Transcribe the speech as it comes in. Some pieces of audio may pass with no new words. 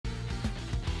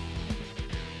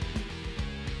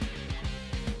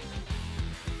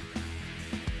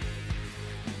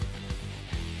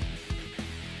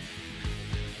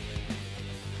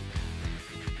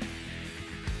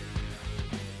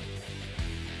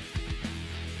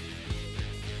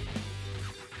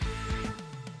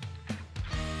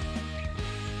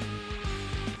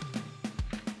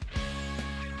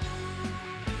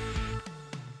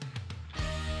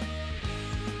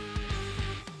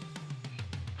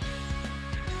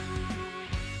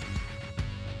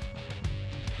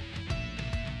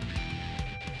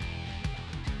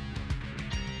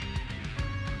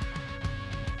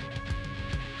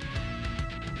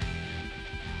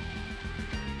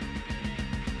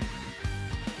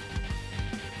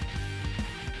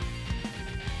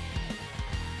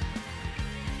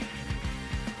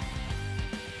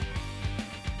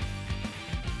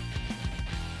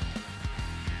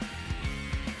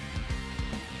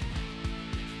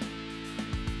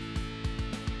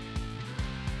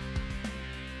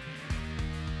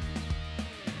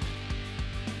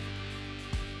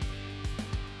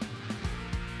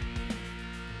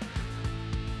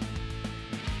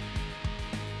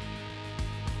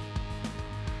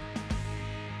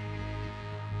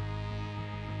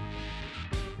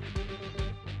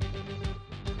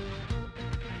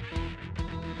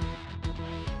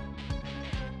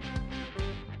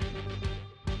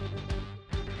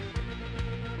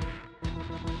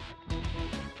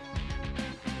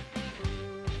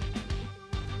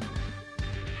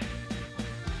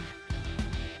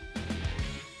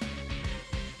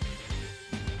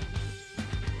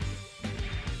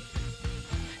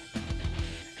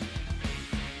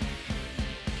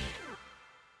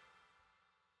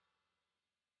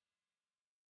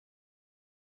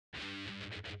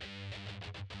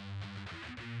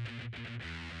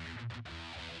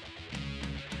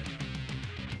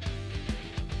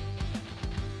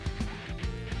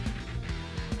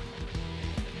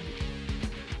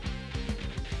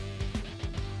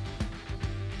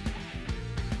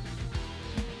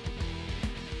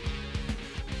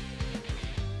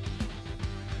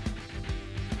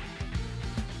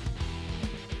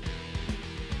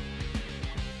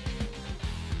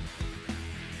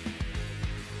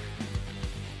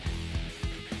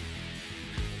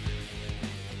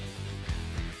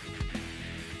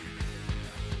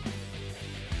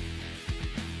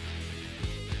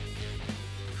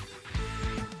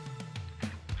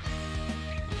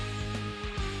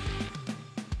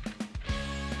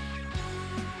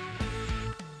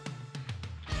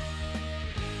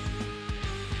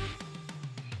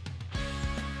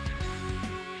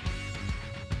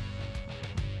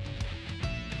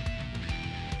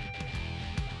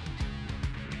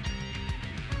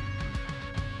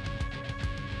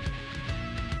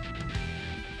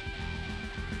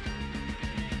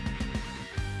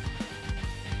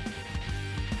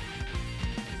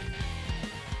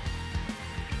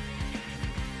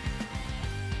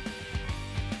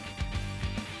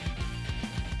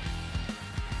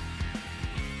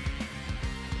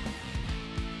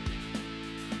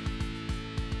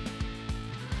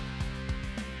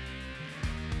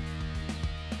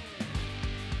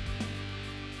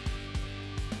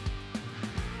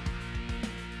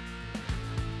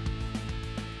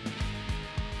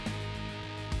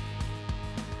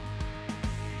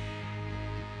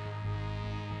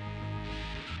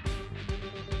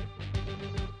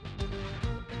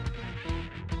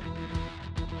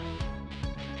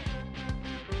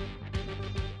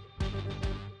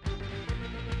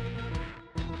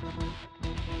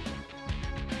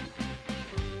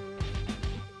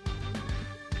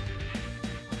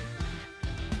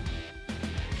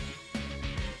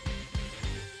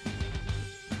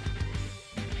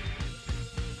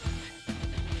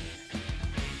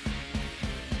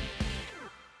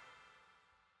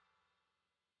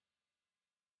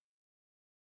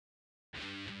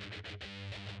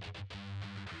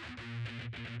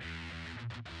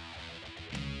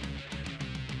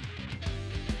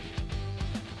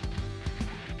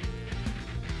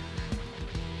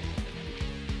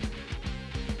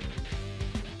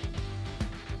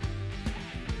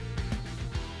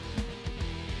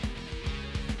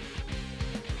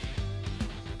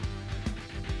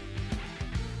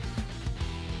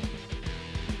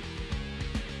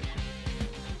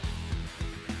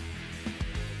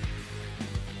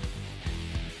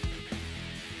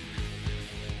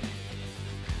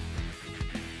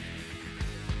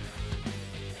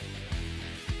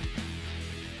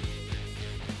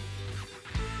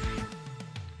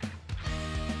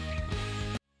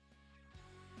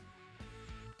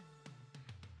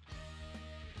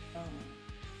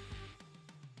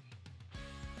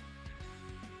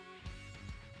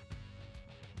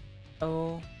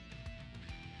Oh.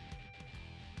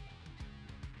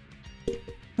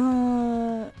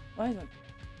 Why is it?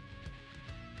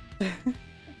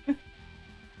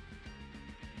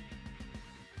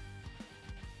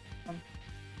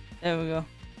 There we go.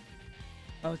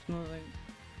 Oh, it's moving.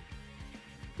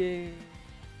 Yay.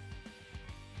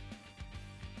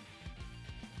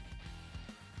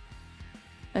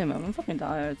 Hey man, I'm fucking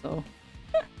tired, so.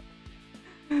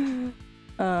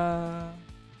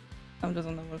 I'm just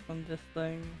gonna work on this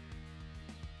thing.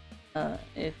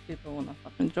 If people wanna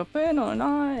fucking drop in or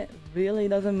not, it really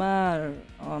doesn't matter,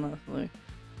 honestly.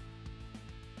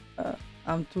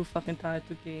 I'm too fucking tired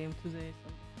to game today,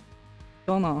 so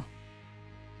gonna.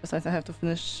 Besides, I have to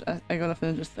finish. I gotta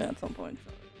finish this thing at some point.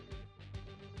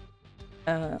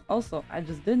 So. Also, I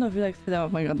just did not feel like sitting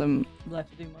out my goddamn live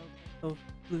stream mode, so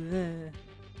bleh.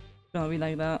 It's gonna be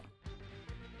like that.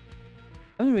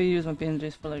 I haven't really used my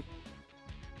PNGs for like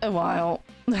a while.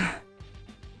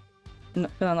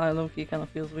 I low-key kind of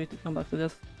feels weird to come back to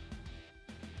this.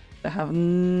 I have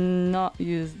not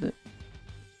used it.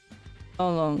 How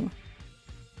long?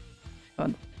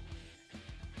 God.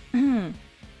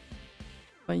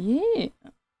 But yeah.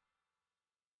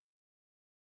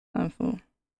 Time for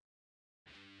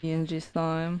PNG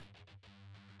slime.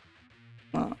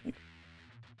 Oh,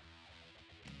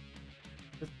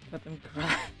 just let them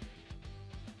cry.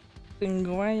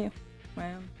 Gray,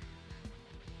 man.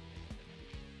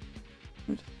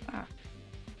 I'm just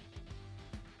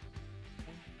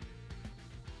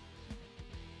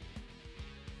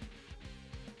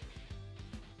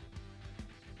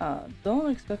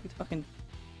don't expect me to fucking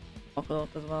talk a lot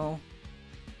as well.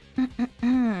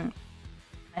 I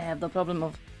have the problem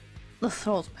of the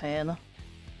throat pain.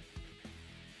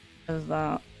 There's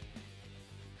that.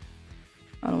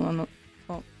 I don't want to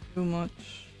talk too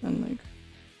much and like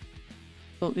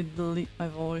totally delete my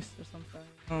voice or something.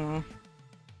 I don't know.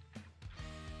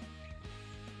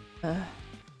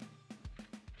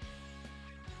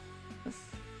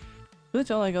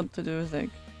 Literally all I got to do is like,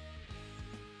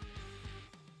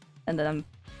 and then I'm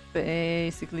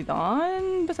basically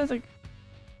done. Besides like,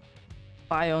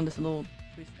 bio on this little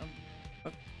tree stump.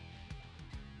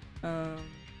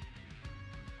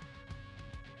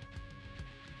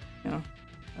 Yeah,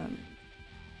 and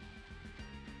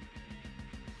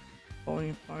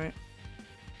boring part.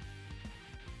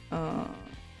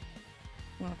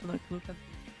 We'll have to like look at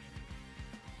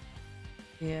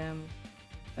the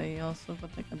I also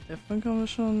got like a different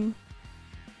commission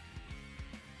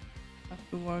I have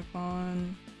to work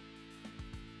on.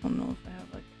 I don't know if I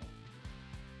have like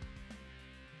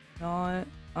not.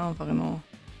 I don't fucking know.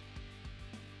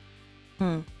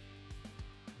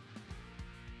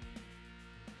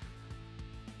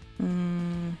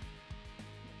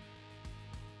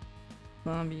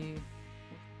 Gonna be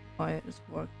quiet just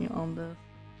working on this.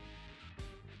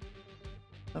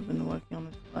 I've been working on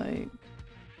it for like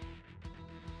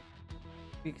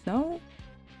weeks now,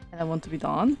 and I want to be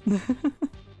done.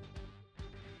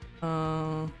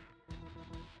 Well,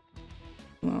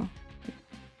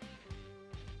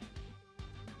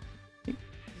 these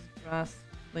grass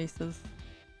places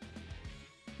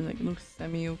like looks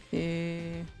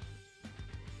semi-okay,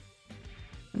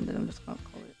 and then I'm just gonna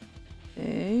call it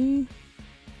a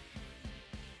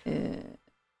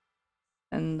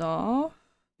send off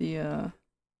the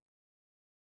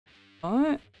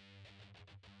what?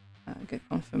 Get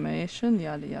confirmation,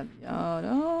 yada yada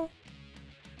yada,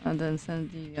 and then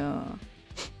send the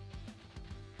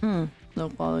low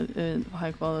quality,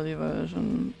 high quality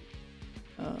version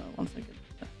once I get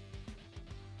the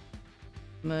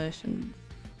confirmation.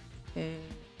 Okay,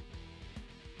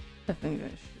 I think I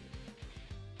should.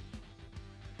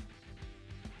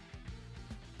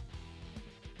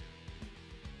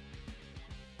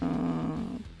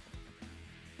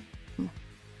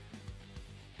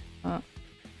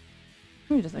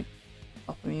 Let me just like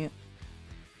copy it.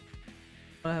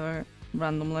 Whatever,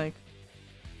 random like.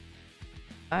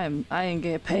 I ain't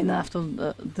get paid enough to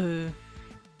the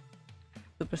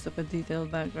super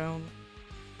detailed background.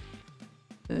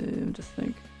 Just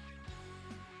like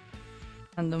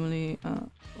randomly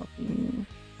copying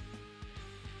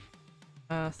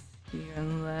grass here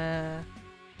and there.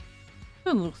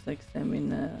 It looks like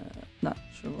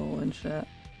semi-natural and shit.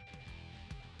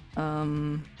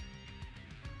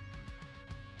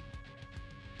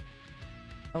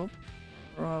 Oh,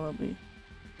 probably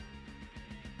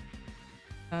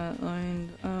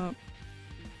lined up.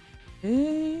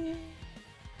 Okay.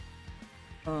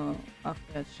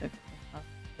 After I checked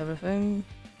everything,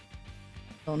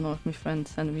 don't know if my friend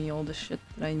sent me all the shit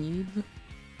that I need.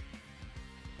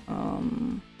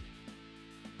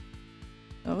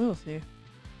 So we'll see.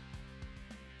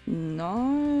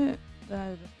 Not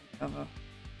that I just cover.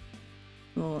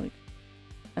 Little like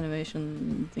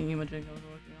animation thingy magic I was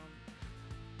working on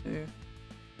to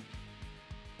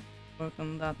work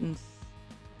on that and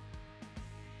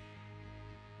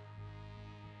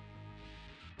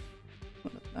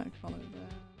put that color there.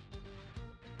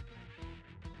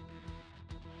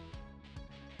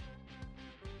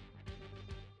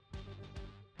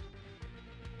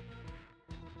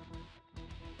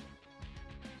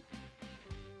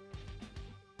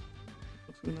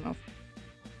 Looks good enough.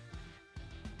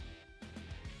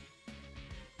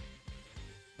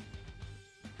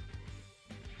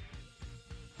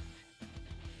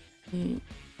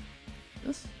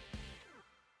 This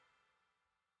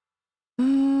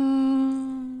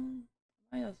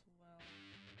might as well.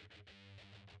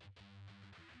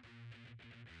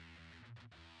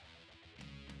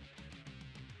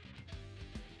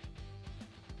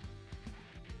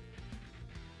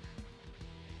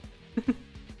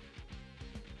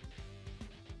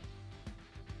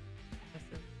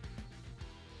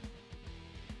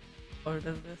 Or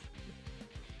does this?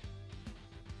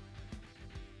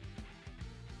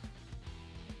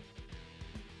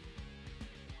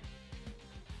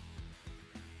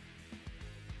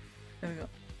 There we go.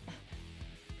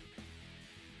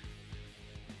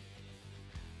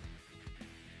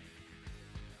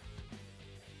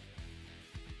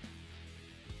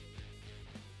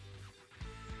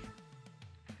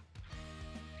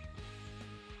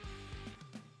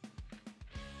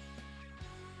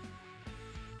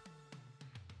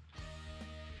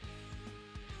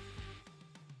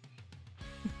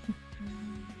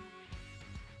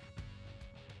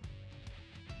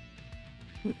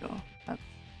 Here we go. That's...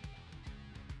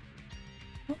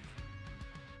 Oh.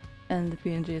 and the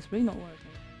PNG is really not working.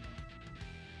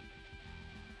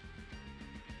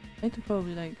 I need to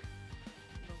probably like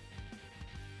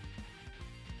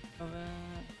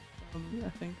I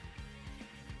think.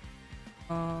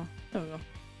 There we go.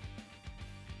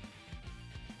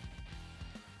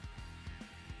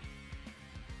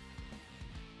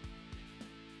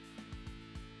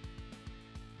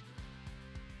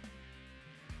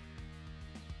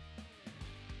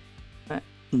 Right.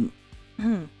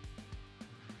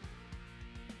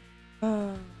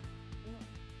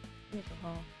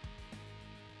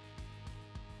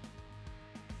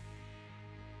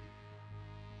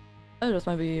 That just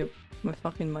might be my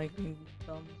fucking mic being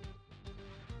dumb.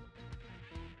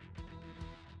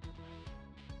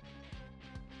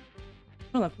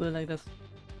 I'm gonna put it like this.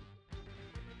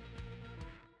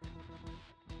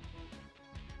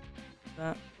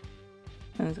 That.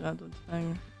 And it's got the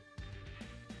thing.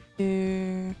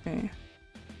 Okay.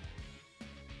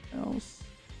 What else?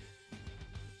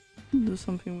 Do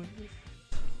something with this.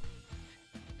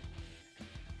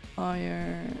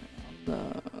 Fire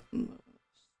on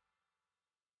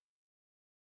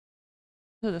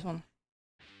do this one.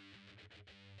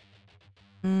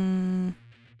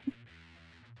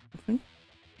 Nothing.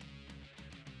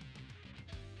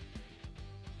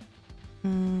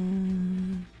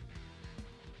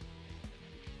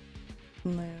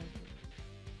 Layer.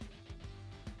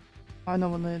 I know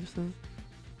what layer this is.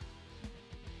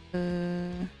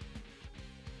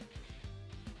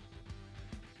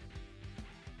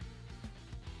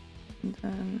 And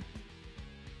then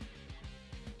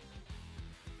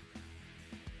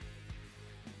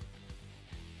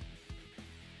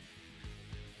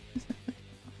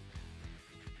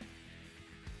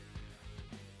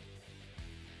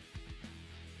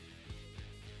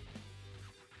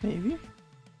maybe.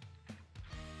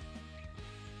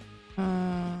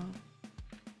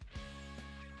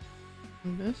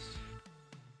 And this.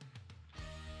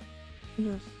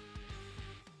 Just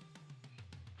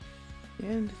the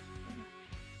end.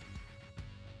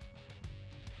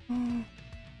 I'm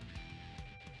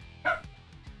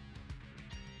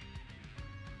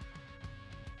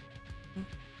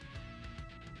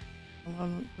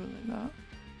gonna do it like that.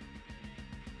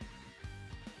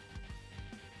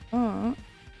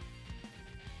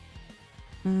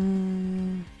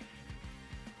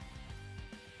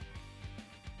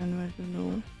 And where's the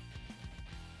no?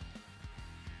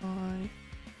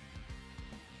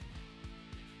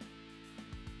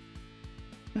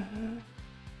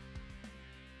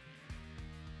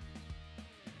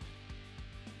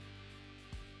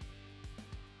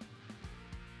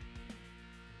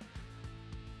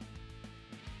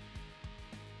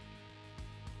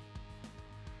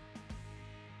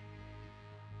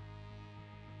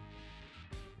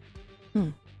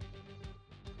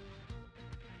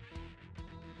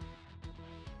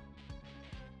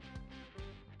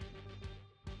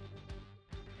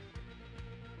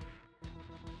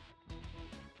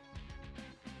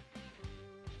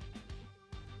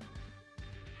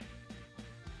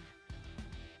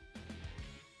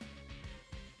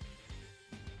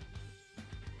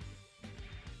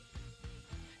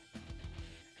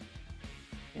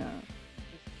 Yeah,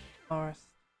 forest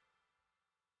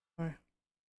or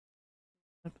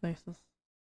other places.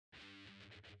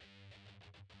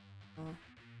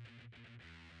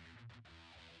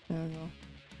 There we go.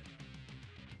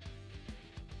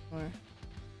 Or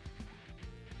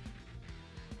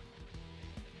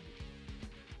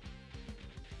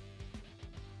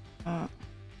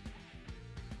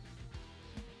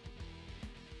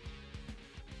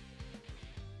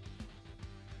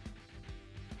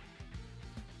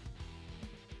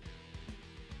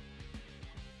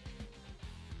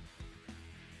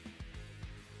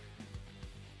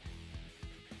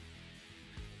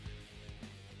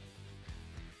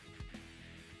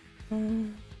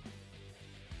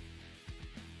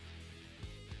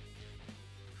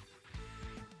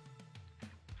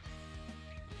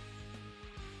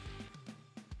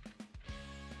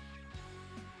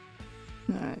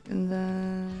alright, and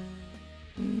then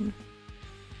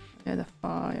yeah, the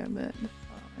fire bit, the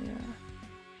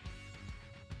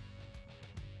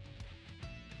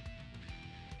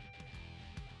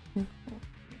fire.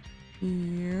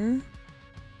 Here,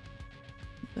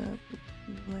 that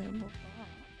label that.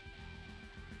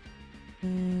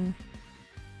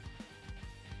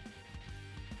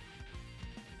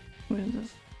 What is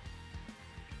this?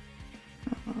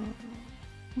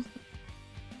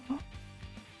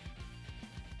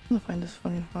 I'm gonna find this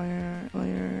funny fire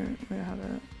layer where I have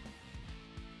it.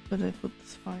 Where did I put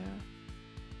this fire?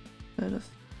 There it is.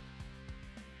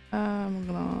 I'm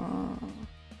gonna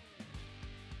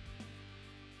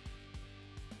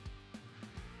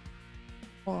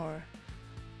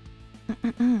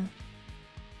I'm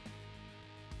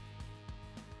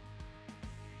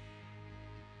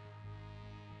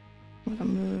gonna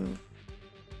move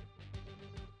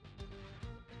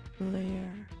layer.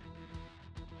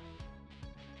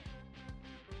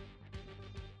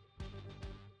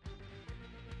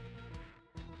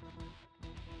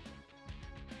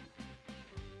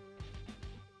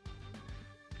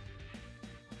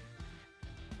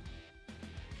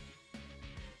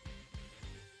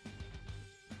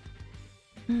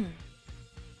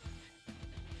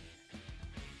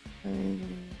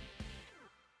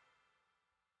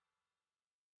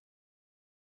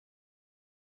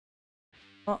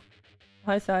 Oh,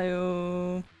 hi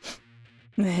Sayu.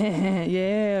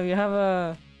 Yeah, we have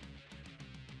a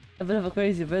bit of a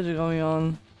crazy video going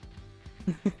on.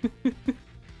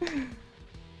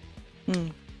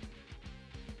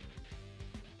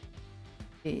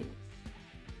 Yes.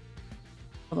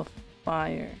 For the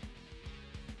fire.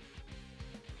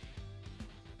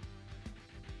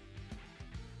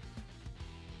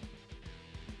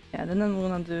 Yeah, then I'm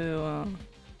gonna do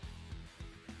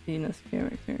Venus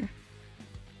character.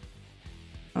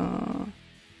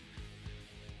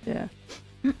 Yeah.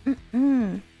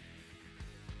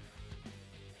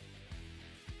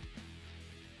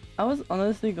 I was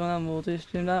honestly gonna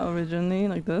multi-stream that originally,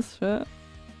 like this shit.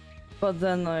 But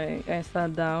then like I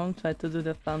sat down, tried to do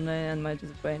the thumbnail, and my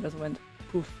brain just went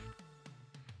poof.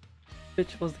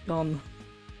 Bitch was gone.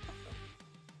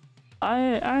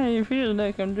 I feel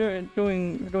like I'm doing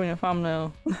a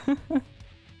thumbnail.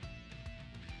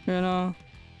 You know,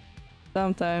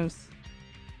 sometimes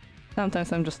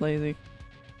I'm just lazy,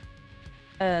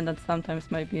 and that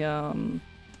sometimes might be a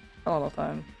lot of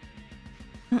time.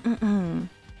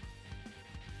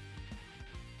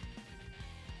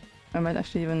 I might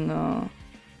actually even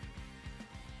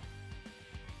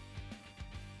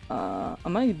I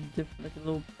might dip like a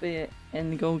little bit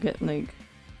and go get like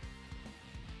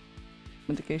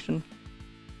medication.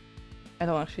 I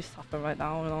don't actually suffer right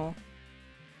now at all.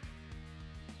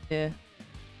 Yeah.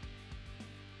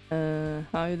 How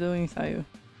are you doing, Sayu?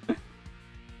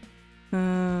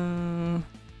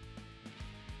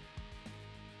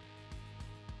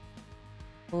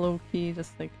 Low key,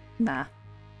 just like nah.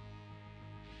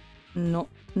 Not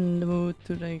in the mood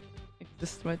to like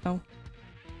exist right now.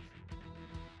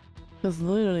 Cause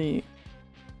literally,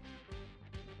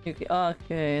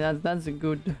 okay, that's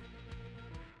good.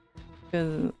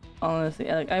 Cause honestly,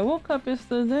 like I woke up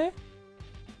yesterday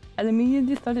and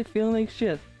immediately started feeling like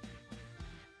shit,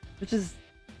 which is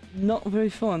not very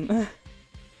fun.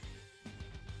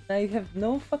 I have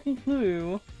no fucking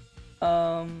clue,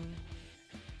 why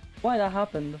that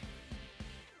happened.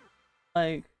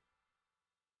 Like,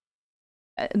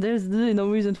 there's literally no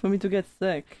reason for me to get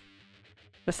sick,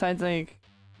 besides like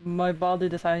my body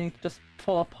deciding to just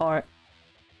fall apart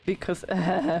because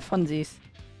funsies.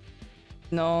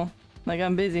 No, like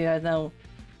I'm busy right now.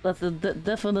 That's a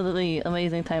definitely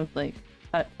amazing time to like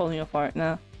falling apart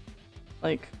now.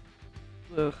 Like,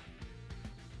 ugh.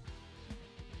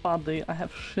 Body, I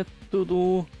have shit to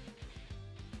do.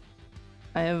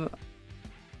 I have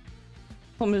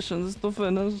commissions to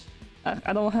finish.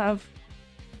 I don't have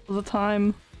the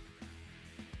time to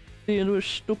deal with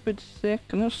stupid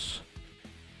sickness.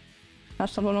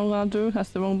 That's what I'm gonna do. That's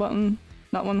the wrong button.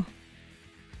 That one.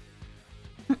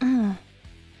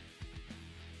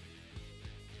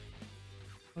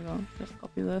 Hold on, just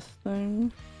copy this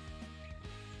thing.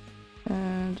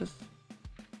 And just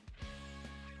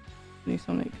need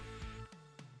some like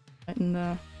right in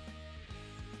there.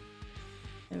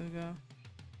 There we go.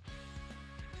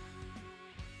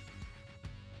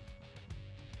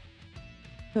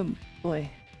 Good boy.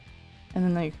 And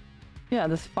then like, yeah,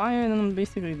 this fire and then I'm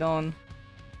basically done.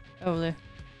 Over there.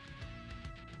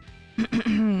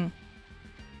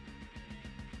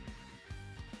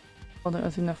 Oh,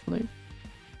 there's enough like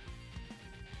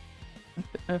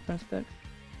reference text.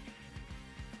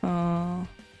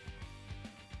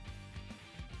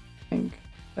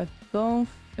 I don't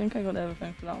think I got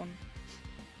everything for that one.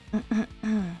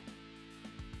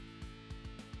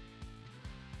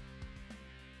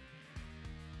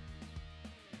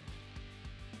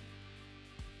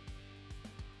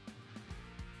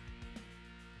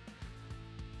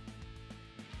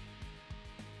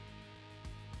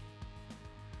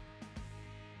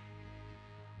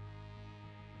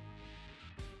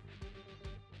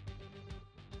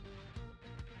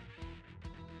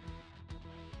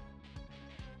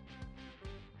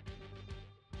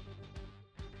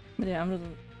 But yeah, I'm just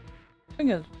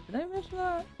did I mention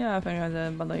that? Yeah, I think I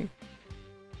did, but like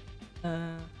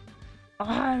oh,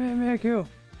 hi, Miku!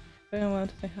 I wanted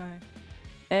to say hi.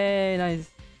 Hey, nice.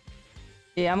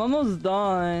 Yeah, I'm almost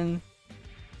done.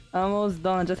 I'm almost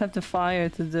done. I just have to fire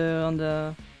to do on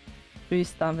the tree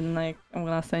stuff, and like I'm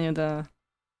gonna send you the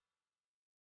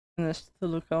finish to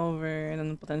look over, and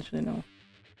then potentially no.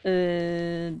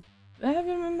 Do I have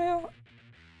your email?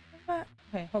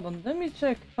 Okay, hold on. Let me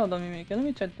check. Hold on, Mimika. Let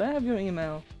me check. Do I have your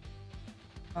email?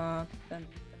 To send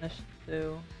finish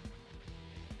to.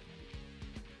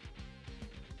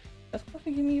 Does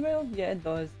Coffee give me email? Yeah, it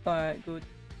does. Alright, good.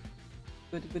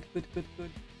 Good.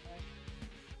 Right.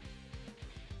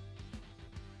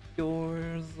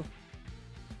 Yours.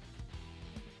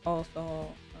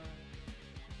 Also.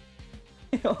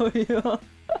 Oh, yeah.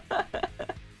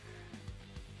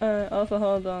 Also,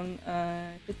 hold on.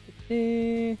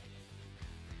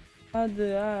 How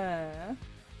do I?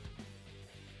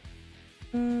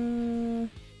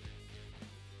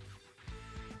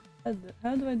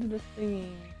 How do I do this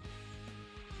thingy?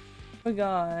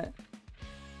 Forgot.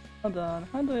 Hold on.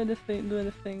 How do I do this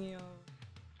thingy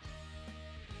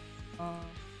of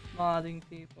modding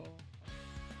people?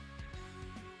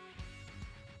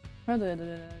 How do I do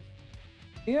this?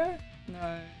 Here?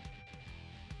 No.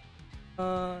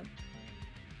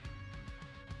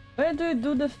 Where do I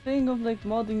do the thing of like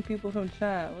modding people from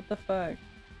chat? What the fuck?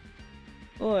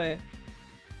 Oi.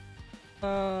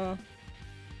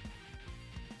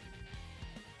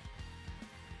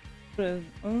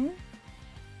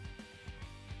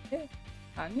 Yeah.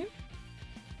 Can you?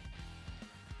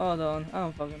 Hold on, I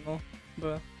don't fucking know,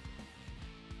 bro.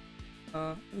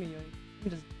 Let me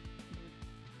just.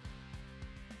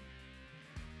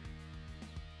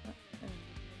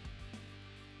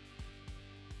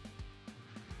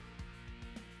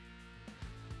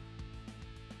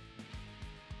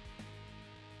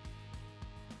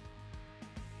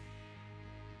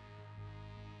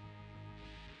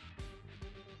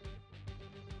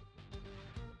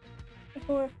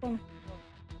 From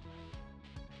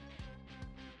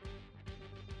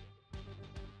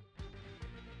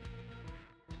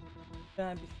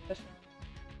gonna be special.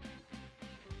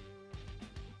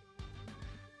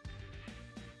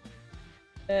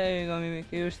 There you go, Mimic.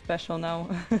 You're special now.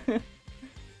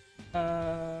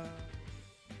 Let's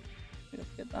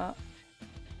get that.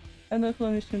 And the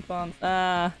clonation plants.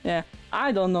 Yeah.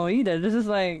 I don't know either. This is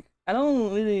like I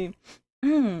don't really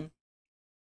you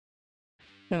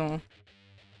know.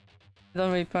 I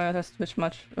don't really prioritize Twitch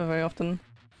much very often.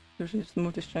 Usually just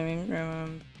multi-streaming.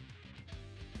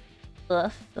 So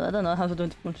I don't know how to do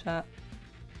it from chat.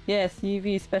 Yes,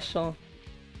 UV special.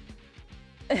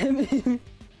 It's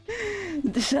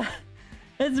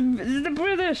the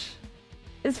British.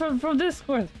 It's from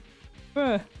Discord,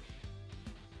 bro.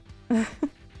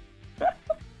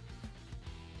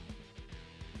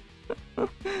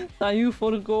 Are you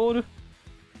for the gold?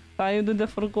 Are you do that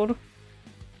for the gold?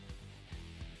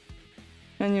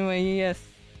 Anyway, yes.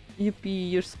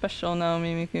 Yippee, you're special now,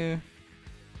 Mimiku.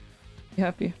 You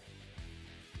happy?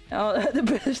 Oh, the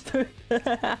British too.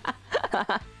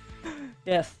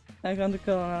 Yes, I'm going to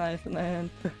colonize and I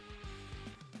am too.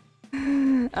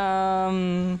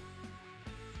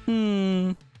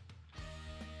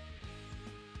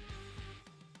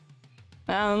 I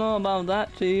don't know about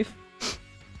that, Chief.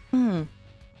 Right,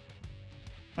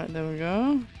 there we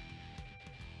go.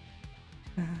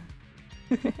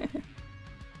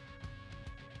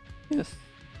 Yes.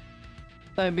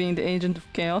 By being the agent of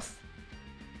chaos.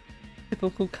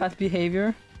 Typical cat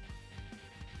behavior.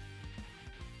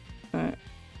 Alright.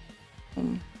 There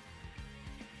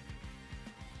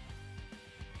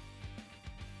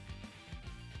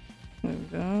we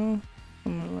go.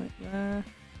 Somewhere like that.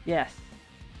 Yes.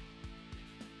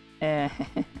 Okay.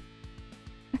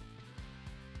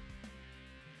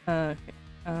 There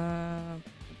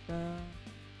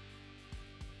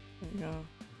we go.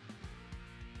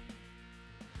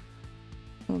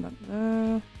 Hold up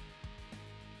there.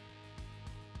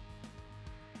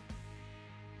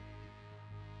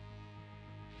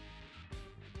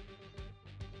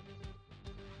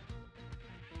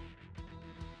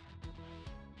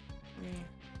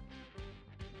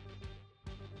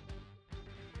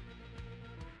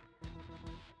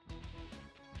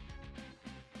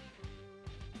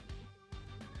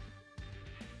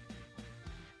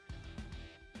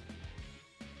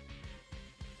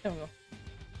 There we go.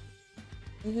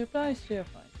 Is your price share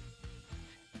fine?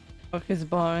 Work is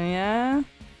boring, yeah?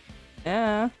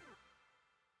 Yeah.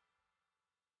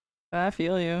 I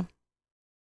feel you.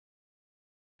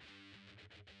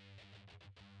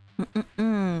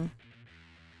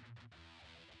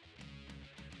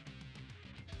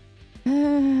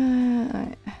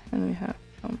 Alright, and we have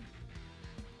some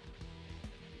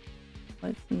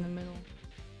lights in the middle.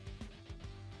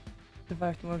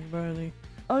 Survive to work barely.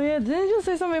 Oh yeah, didn't you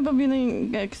say something about being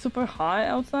like super hot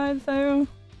outside, so?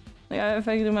 Like I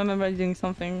vaguely remember reading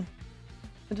something.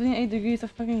 Between 8 degrees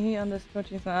of fucking heat on the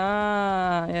scorching sun.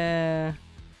 Ah, yeah.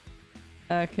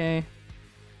 Okay.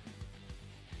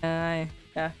 Yeah,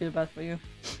 I feel bad for you.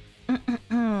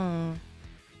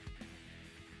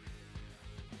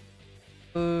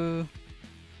 Ooh.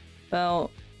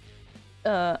 Well,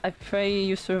 I pray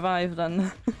you survive then.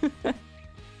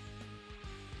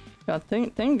 God,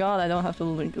 thank God I don't have to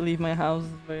like, leave my house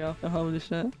very often. Holy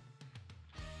shit.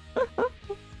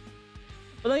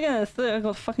 But again, still I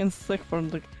got fucking sick for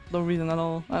like no reason at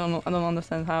all. I don't know. I don't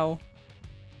understand how.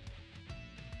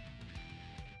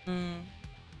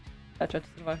 I tried to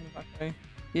survive in the factory.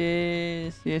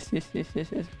 Yes.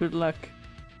 Good luck.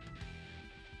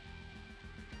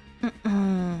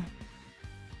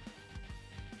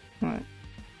 Right.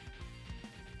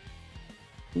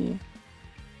 Yeah.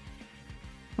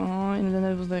 Oh, and then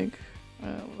it was like,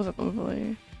 what was that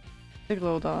overlay? The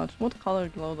glow dodge. What color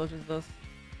glow dodge is this?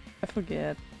 I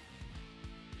forget.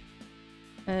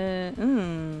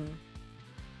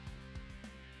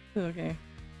 Okay.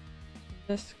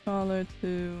 This color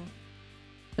to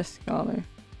this color.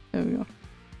 There we go.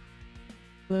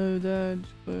 Glow dodge,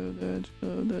 glow dodge,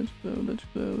 glow dodge, glow dodge,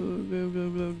 glow, glow, glow, glow,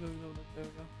 glow, glow, there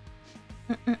we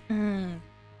go.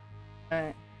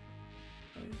 Alright.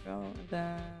 There we go. And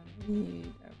then we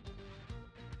need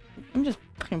let me just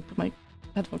fucking put my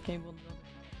headphone cable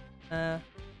down.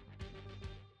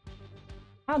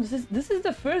 Wow, this is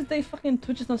the first day fucking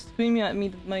Twitch is not screaming at me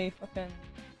that my fucking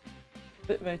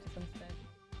bitrate is unstable.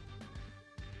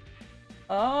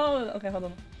 Oh, okay, hold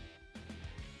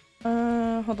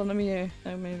on. Hold on, let me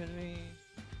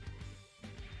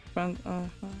friend,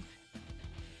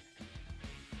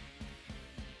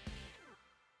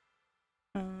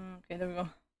 okay, there we go.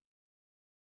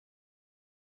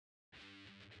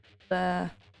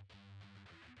 There.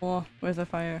 Oh, where's the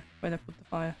fire? Where'd I put the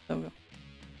fire? There we go.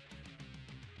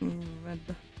 Red.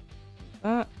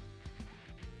 That.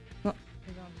 No.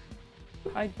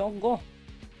 Hi, doggo.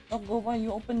 Doggo, why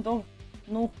you open door?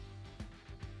 No.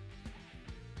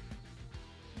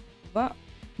 That.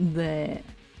 There.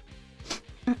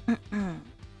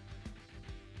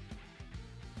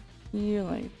 Here,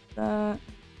 like that.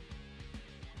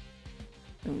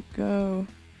 There we go.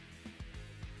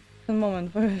 A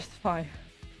moment, where is the fire?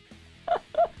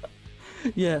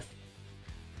 Yes.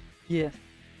 Yes.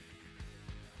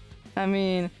 I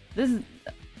mean,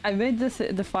 I made the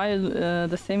fire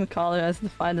the same color as the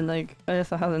fire that like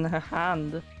Calista has in her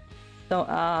hand. So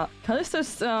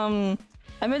Callista's I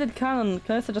made it canon.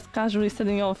 Calista just casually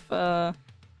setting off a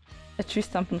tree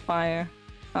stump on fire.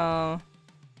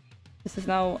 This is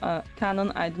now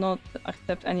canon. I do not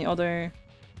accept any other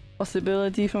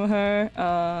possibility from her.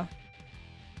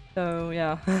 So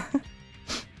yeah.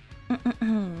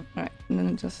 Alright, and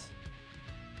then just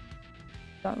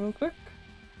that real quick.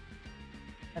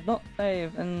 I've not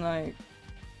saved and like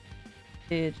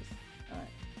ages.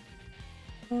 Alright.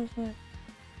 What was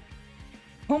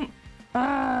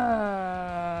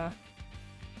that?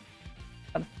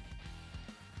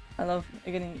 I love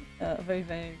getting very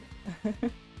vague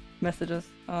messages.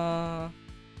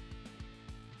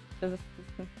 This is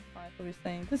fine. What are you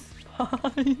saying? This is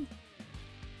fine.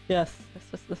 Yes,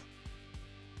 this.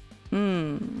 Yay.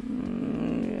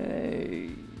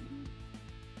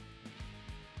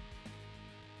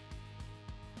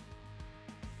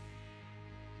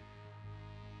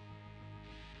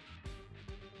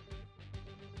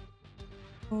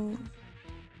 Oh.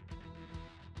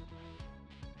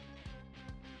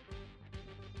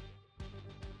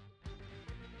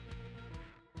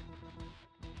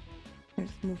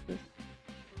 Let's move this.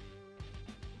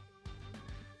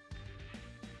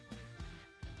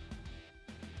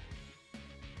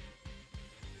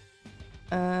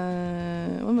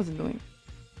 What was it doing?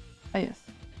 Ah, yes.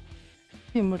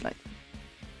 Here, more light.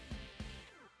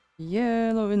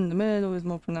 Yellow in the middle is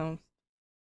more pronounced.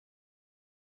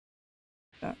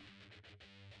 Yeah.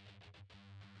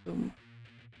 Boom.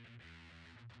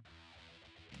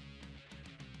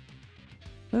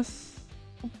 This.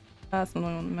 That's not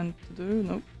what I meant to do.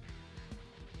 Nope.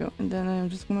 Go. And then I'm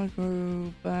just gonna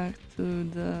go back to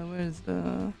the. Where's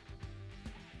the.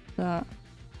 That.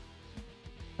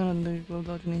 The glow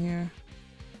dodge in here.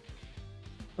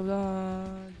 Glow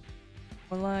dodge.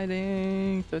 More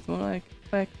lighting, so it's more like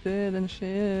affected and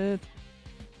shit.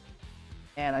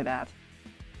 Yeah, like that.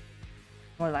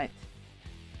 More light.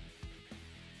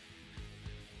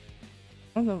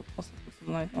 I'm gonna also put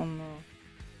some light on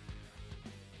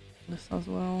this as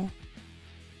well.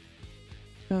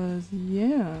 Because,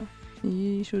 yeah,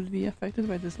 he should be affected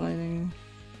by this lighting.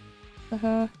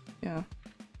 Haha, yeah.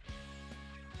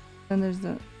 Then there's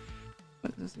the...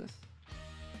 What is this?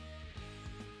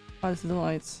 Oh, this is the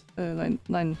lights. Line.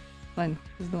 This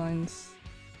is the lines.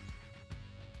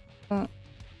 That.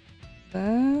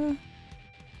 There.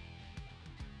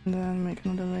 And then make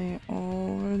another layer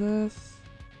over this.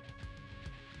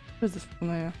 What is this fucking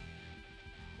layer?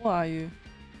 What are you?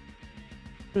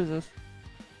 What is this?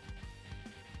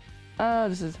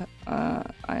 This is eye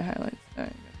highlights. There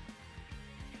you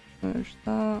go. There's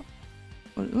that.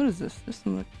 What is this? This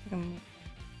one looks like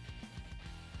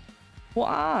what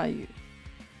are you?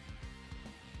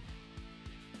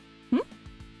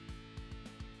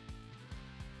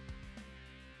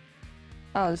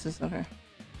 Oh, this is okay.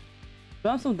 But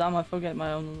I'm so dumb I forget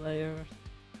my own layers.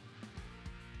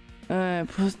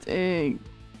 Put a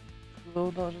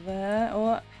loader there.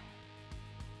 What?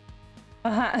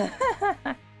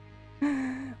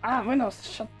 Windows,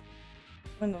 shut.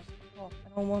 Windows, off. I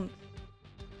don't want.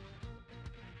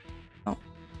 Oh.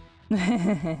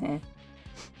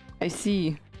 I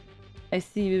see. I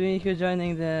see. Maybe you're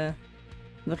joining the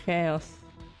chaos.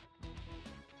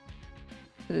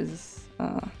 It is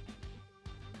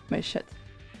my shit.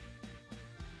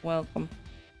 Welcome.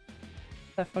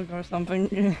 I forgot or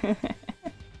something.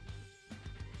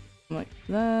 Like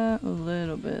that, a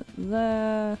little bit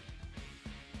there,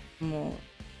 more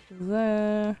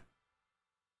there,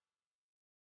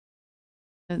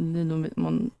 a little bit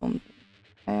more on the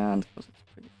hand because it's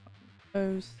pretty fucking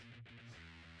close.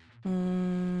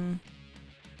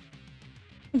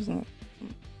 Isn't it?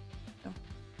 Yeah.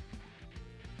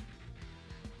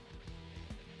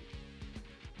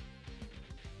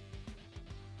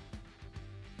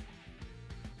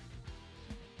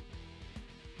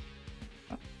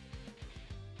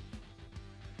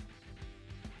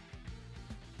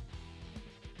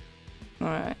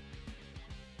 Alright.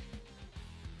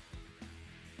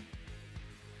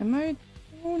 Am I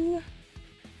done?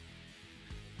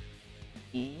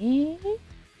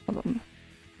 Hold on.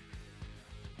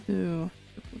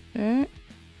 Okay.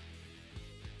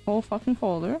 Whole fucking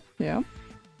folder, yeah.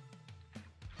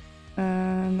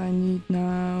 And I need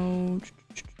now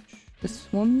this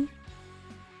one.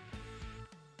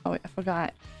 Oh wait, I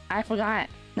forgot. I forgot.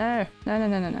 No.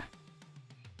 No.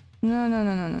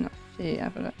 See, I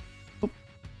forgot. Oop. I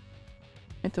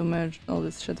had to merge all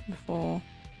this shit before.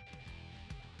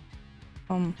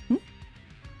 I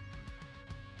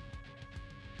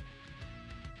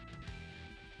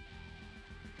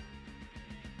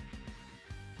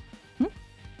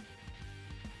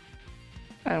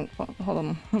don't. Hold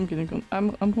on. I'm getting.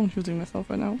 I'm confusing myself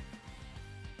right now.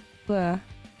 There.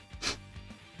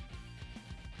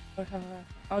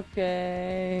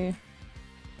 Okay.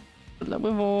 Good luck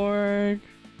with work.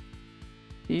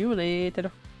 See you later.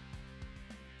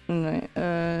 Right.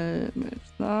 Merge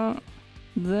that.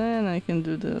 Then I can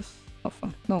do this. Oh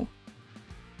fuck. No.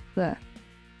 There.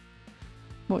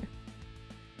 Boy.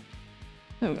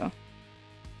 There we go.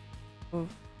 Oof.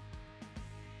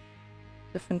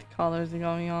 Different colors are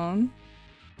going on.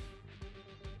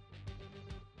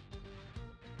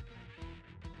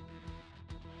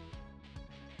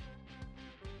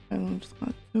 And I'm just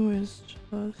gonna do is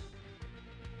just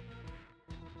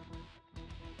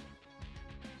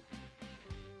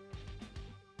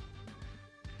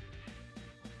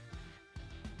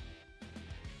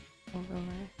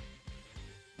overlay.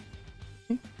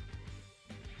 Okay.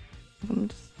 I'm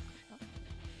just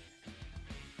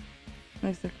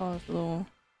makes the colors a little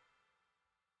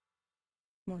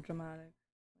more dramatic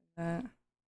like that.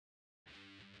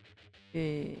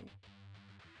 Okay.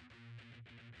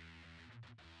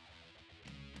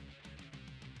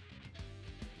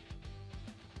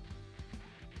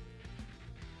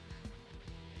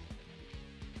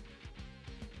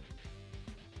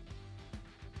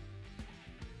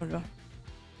 There we go.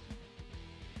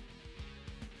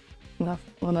 I'm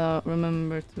gonna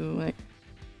remember to like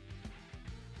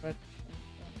stretch.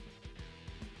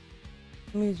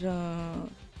 Let me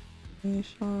just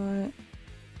screenshot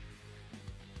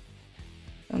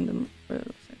and then what it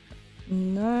looks like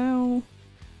now.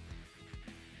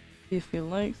 See if he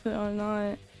likes it or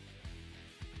not.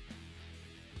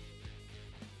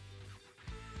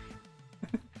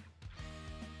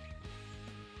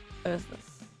 What is this?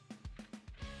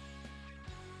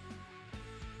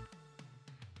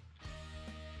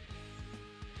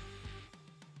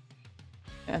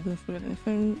 I didn't forget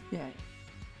anything. Yeah.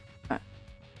 Alright.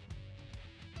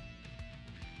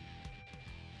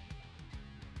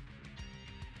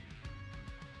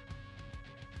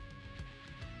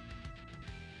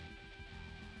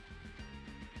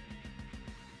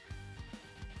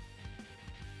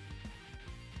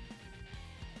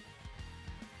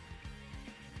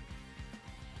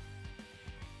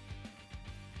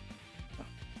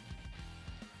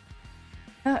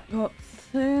 That got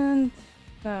sent.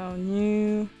 Now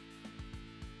new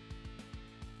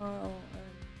file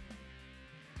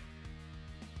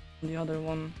and the other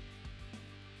one.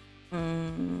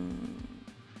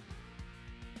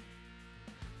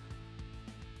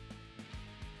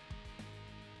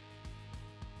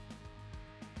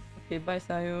 Okay, bye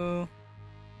Sayu.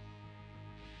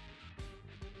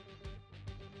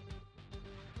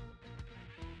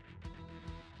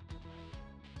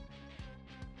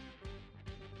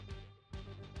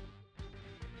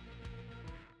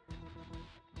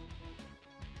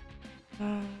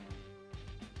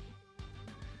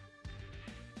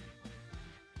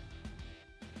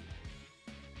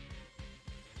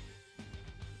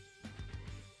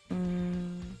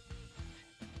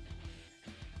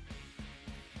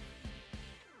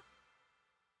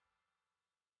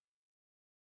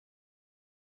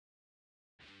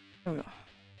 There we go.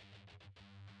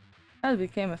 That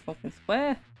became a fucking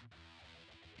square.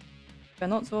 We're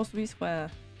not supposed to be square.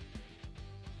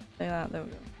 Say that, there we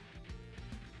go.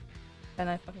 And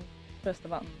I fucking press the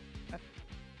button.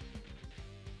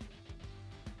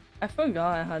 I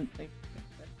forgot I had like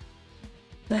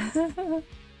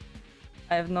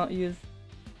I have not used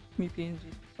me PNGs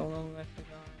for so long, I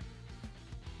forgot.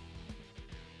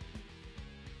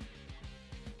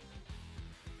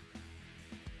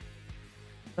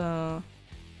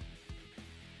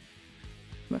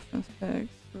 Reference text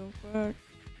real quick.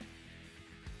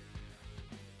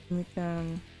 We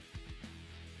can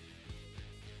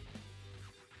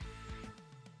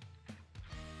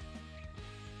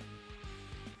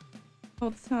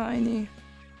so tiny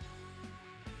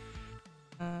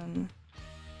and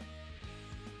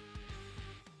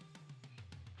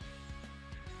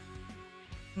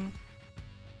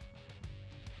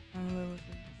where was it?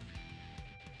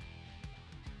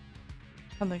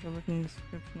 I had like a written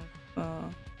description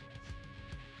of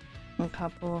a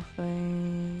couple of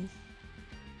things.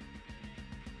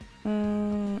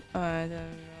 Alright, there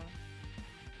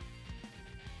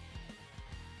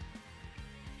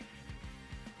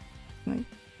we go. Like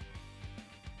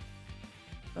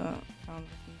found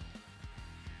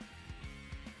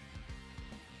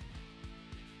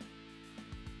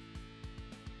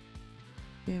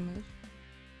the image.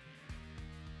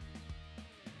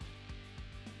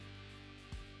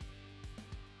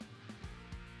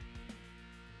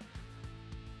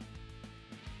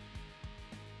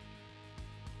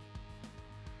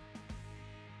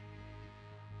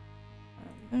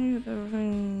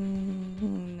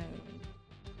 Everything no.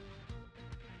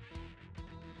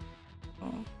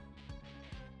 Oh.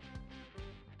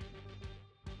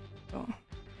 Oh.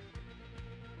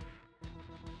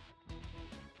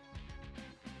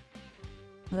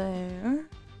 There.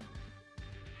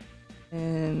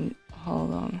 And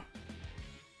hold on.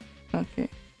 Okay.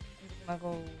 I'm gonna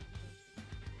go.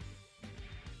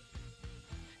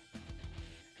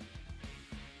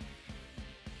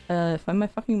 If my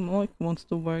fucking mic wants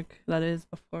to work, that is,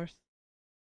 of course.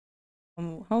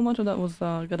 How much of that was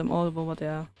got them audible? But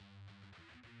yeah.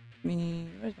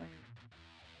 Where's my?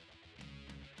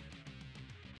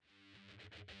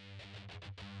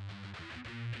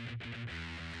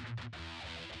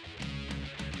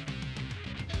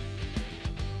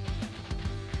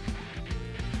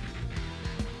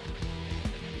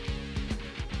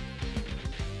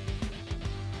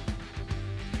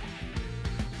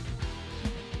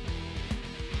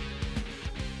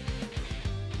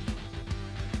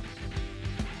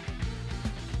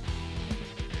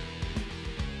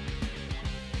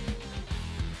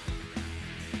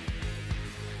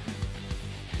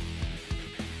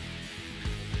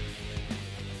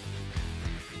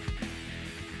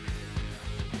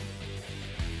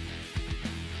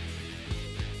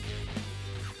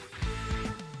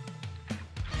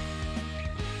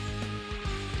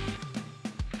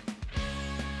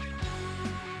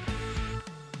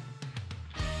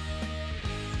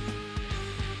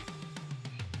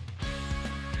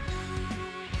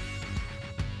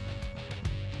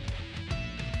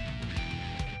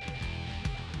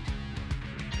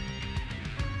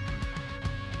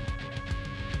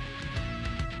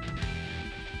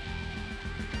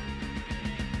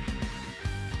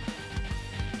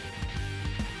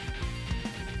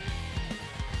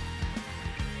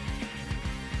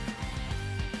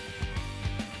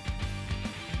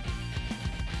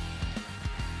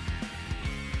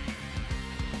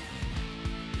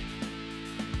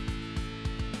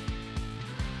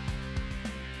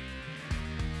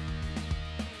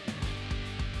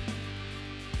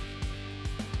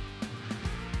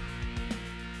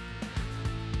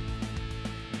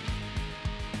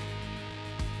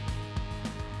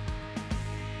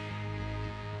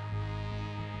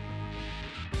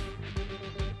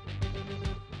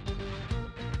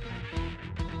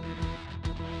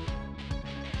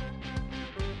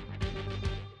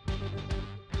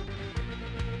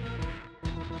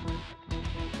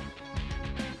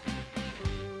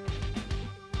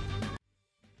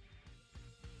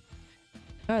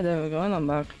 Ah, there we go, and I'm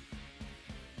back.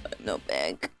 No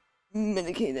back.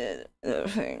 Medicated and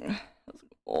everything. Let's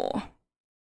go.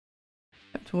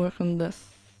 Have to work on this.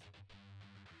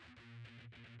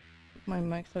 My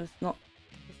mic so it's not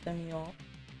pissing me off.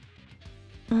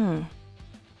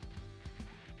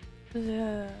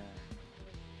 Yeah.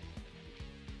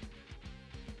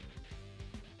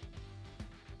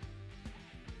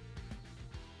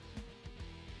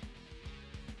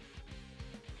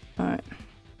 Alright.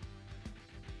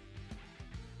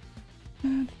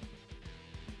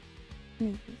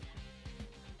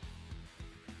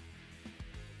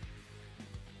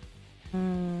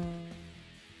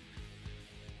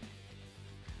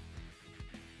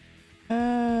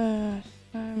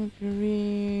 Some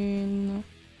green,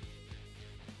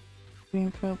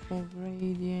 purple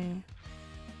gradient.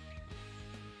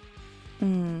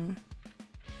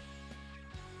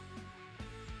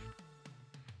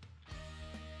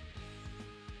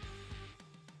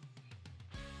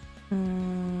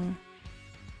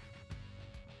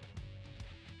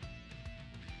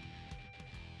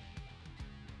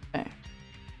 Okay.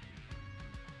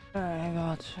 I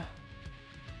gotcha.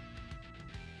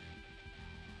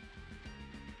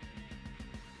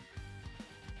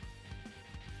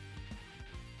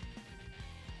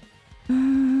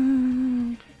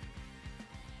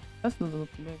 That's a little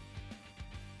bit.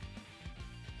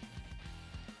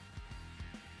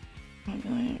 Maybe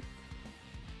like.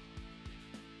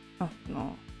 Oh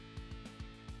no.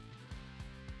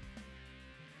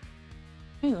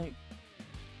 Maybe like.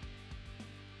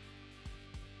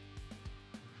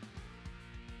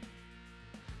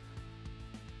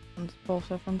 Both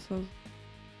references.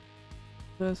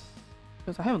 This.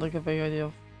 Because I have like a vague idea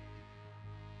of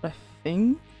what I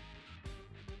think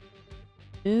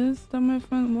is that my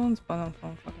friend wants, but I'm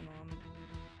fucking on.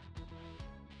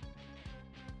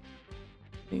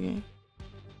 Okay.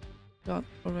 Got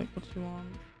correct what you want.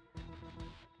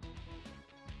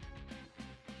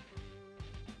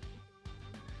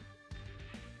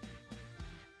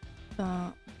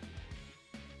 That.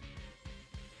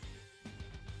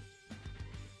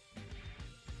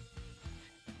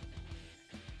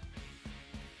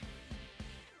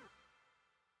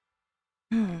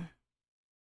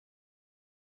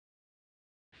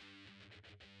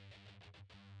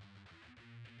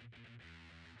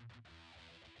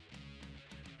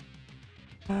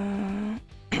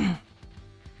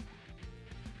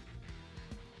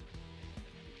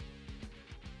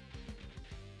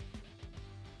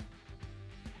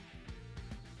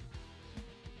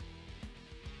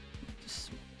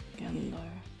 Just again though.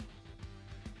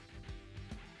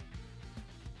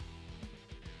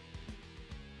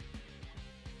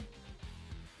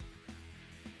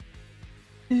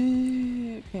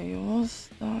 Okay, what's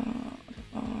that?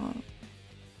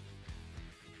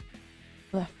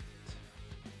 Left.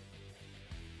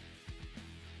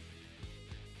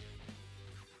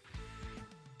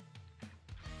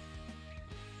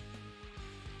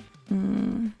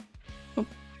 Oh.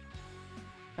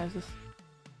 Guys, this.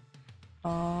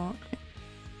 Okay.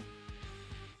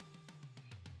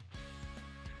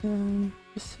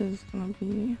 This is gonna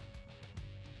be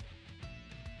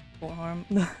forearm.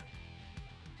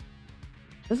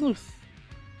 This looks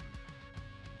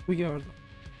weird.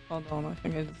 Hold on, I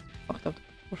think I just fucked up the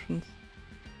proportions.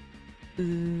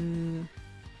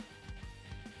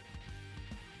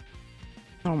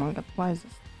 Oh my god, why is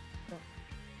this?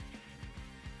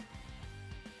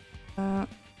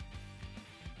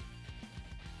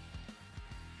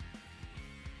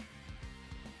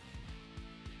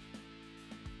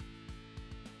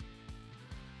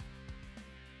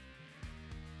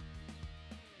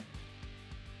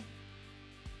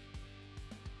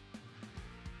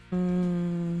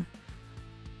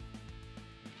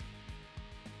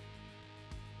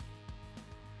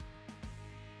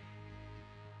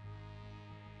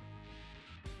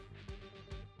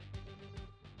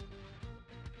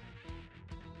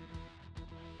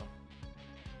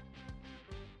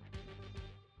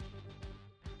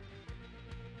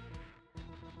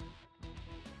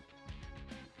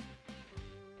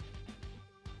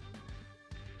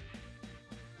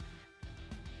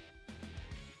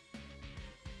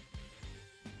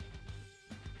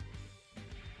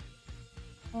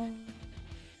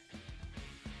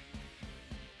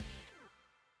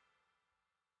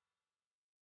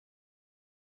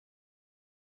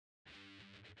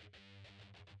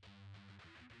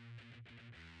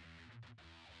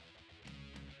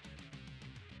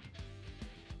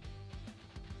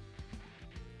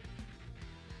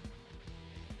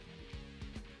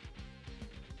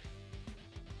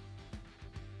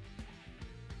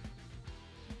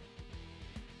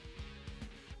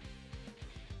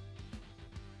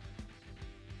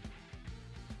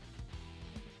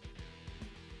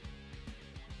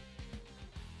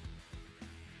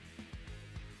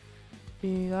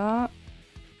 see that.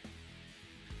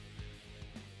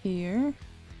 Here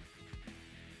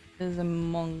is a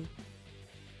monk.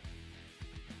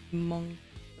 Monk.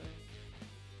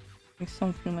 Like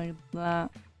something like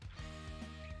that.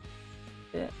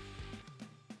 Yeah.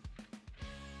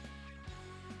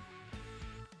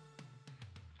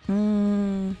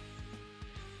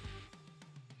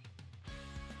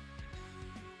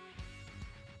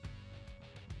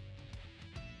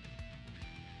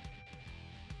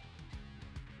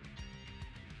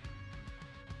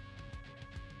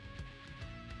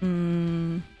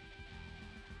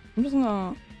 I'm just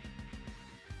gonna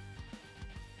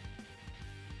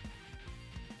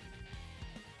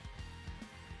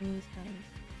these guys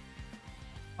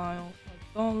files so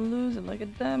I don't lose it like a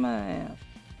dumbass.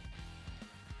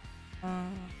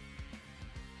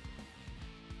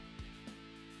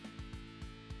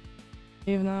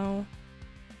 Leave now.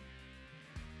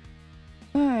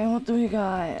 Alright, what do we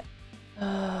got?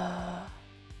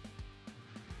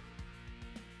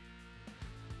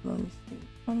 Let me see.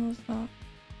 Which one was that?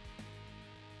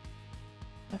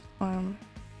 Left arm.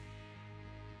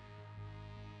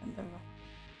 And there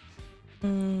we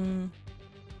go.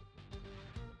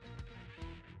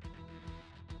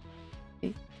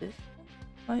 Take this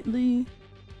slightly.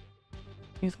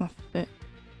 Use my fit.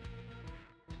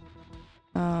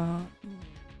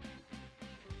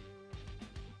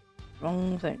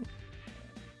 Wrong thing.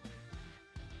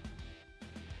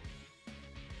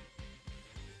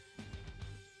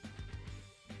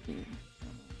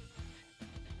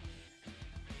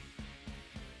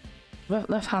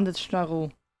 Left-handed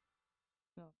struggle.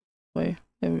 Wait,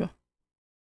 there we go.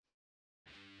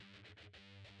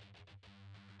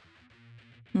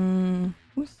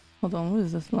 Hold on, what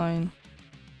is this line?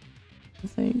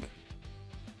 It's like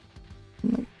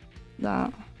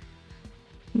that.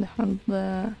 And the hand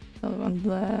there, the other one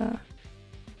there.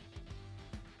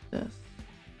 This.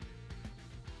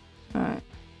 Alright.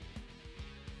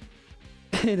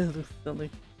 This looks silly.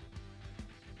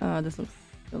 This looks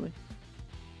silly.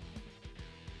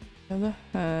 And the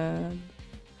head.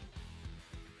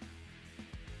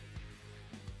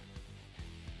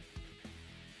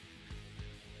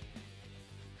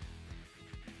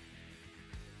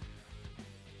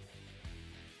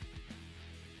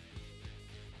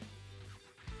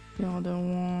 The other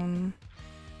one.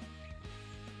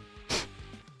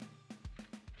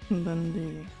 And then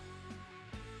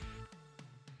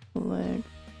the leg.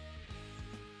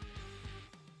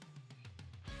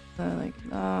 Like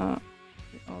that.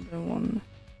 The other one.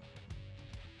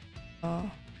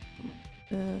 Like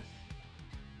this.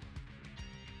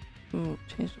 Ooh,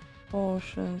 change the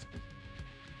proportions.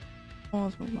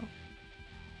 Pause, move up.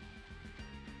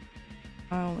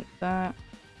 I'll like that.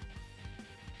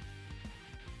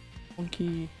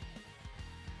 Funky.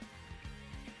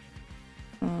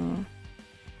 There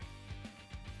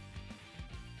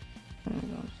we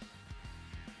go.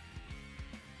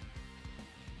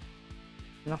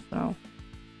 Enough now.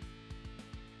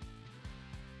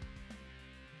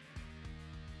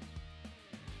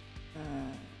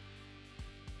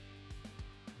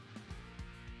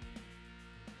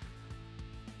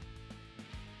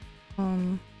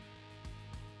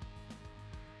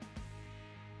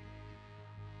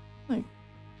 Like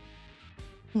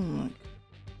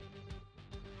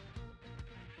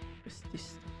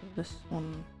this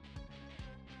one.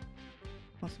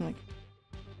 That's like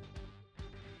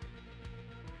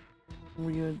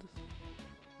weird.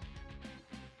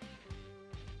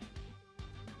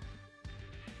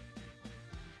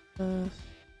 This.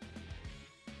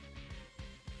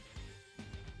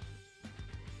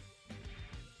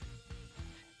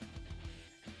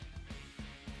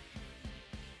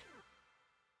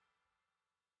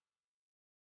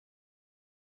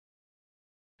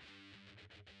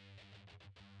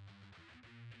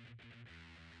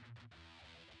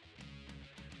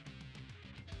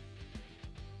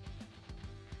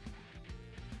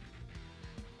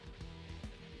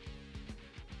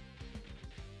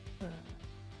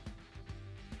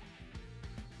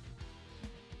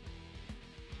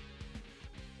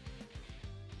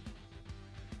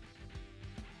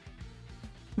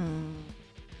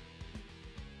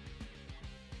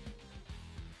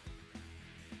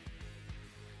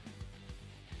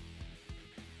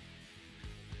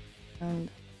 And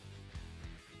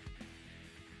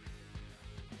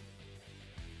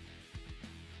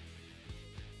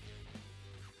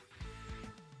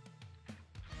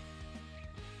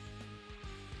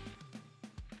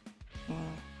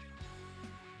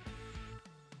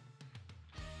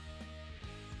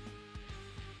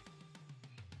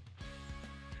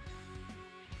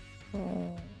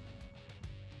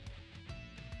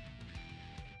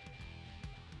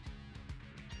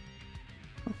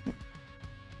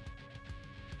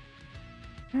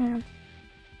And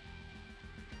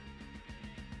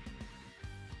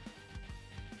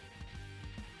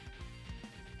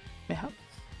it helps.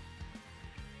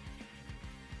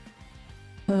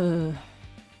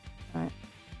 Right.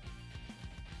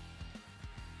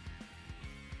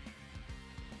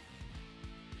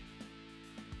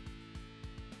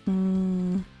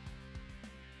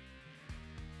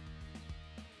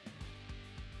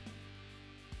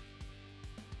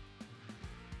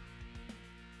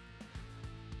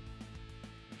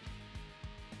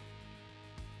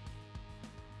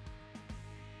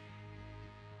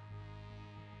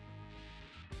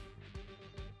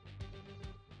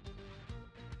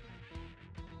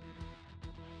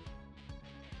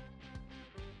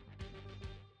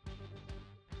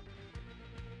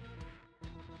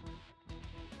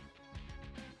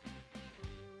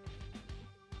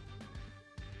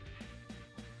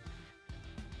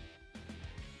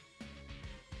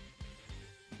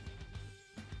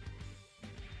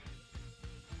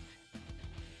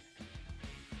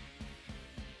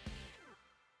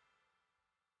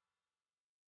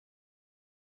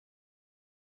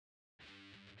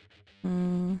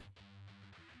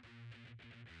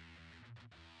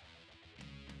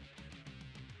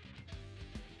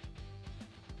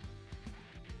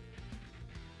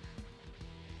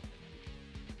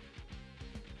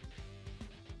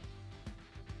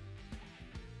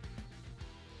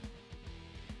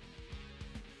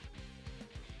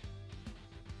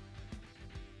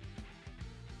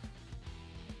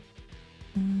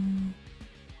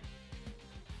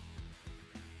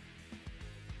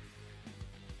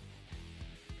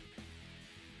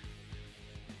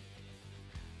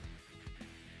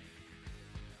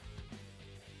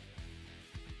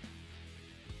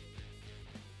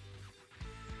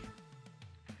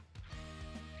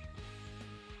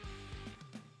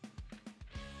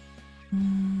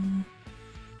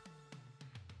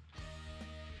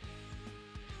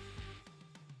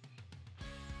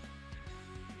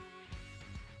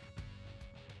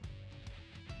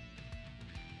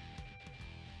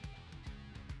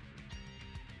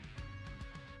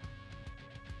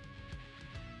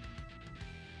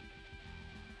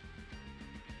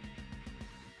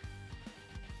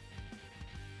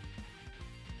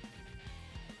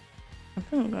 I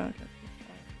think I'm gonna get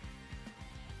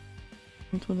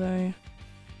this today.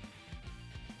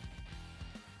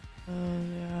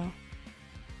 Yeah.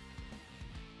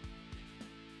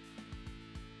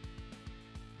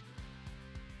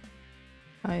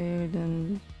 Tired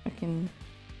and fucking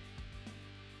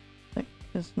like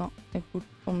it's not a good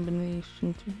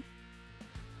combination to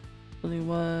really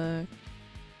work.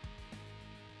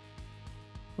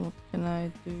 What can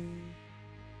I do?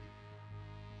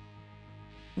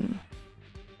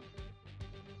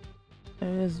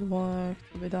 There is work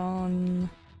to be done.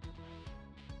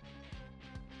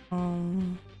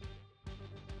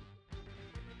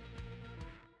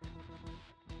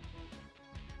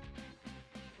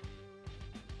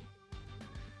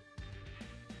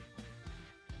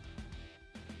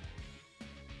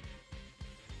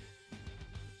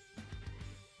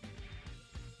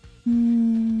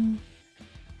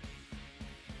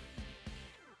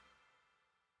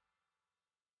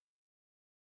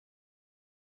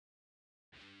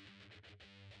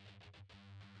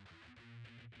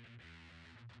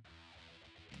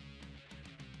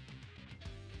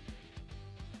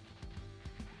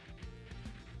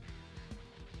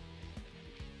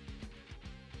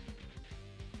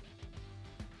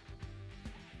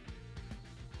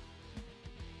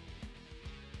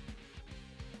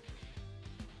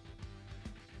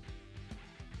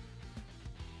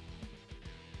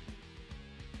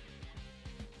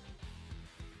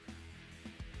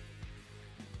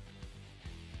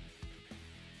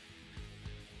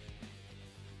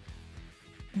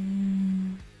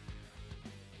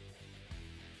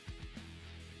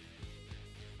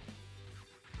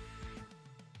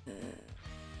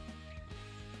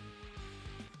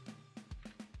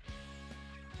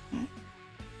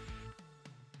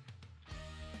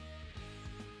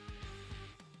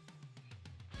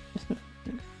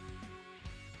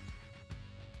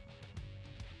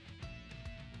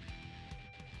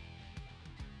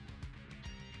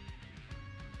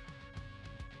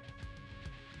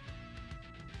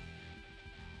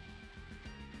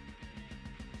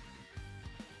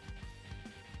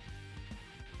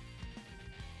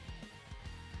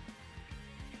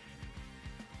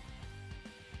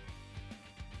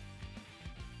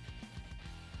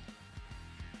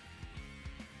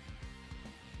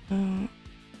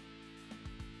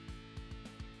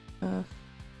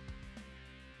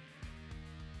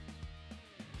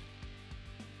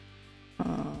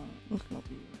 Let's not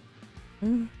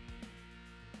be.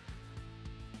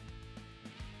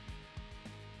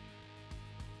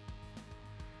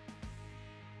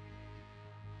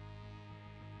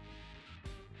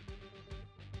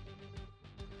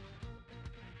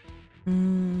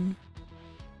 Mm.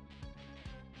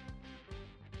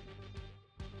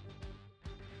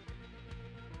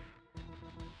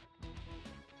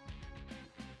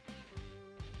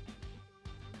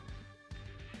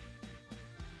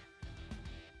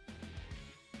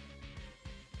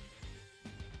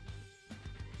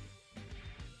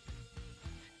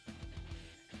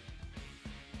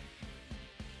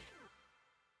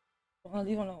 Well,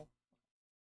 you don't know.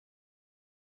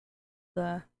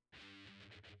 There.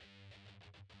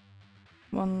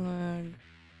 One leg.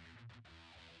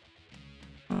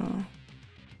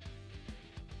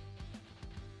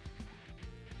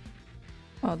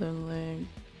 Other leg.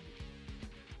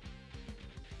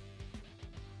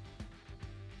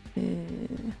 Yeah.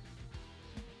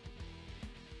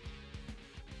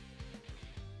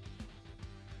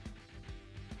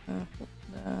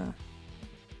 There.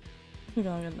 We're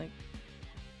gonna get like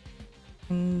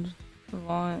and a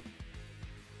lot.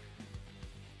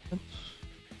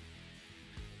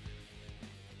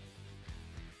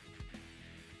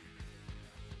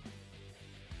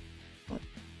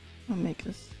 I'll make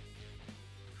this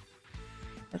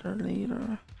better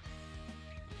later.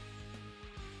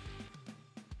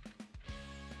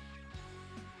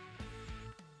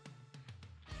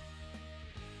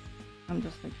 I'm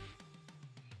just like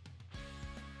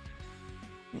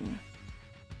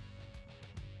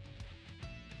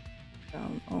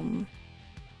down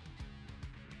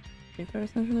paper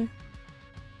essentially.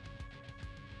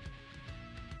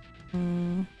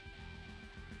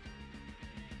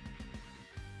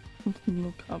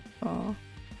 Look up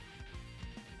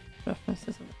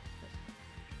references of it.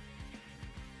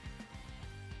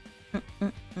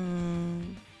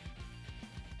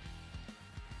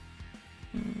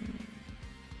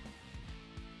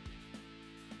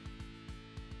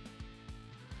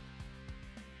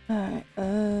 Alright,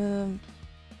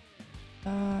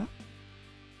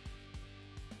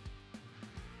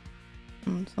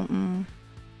 something.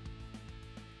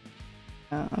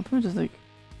 Yeah, I'll probably just like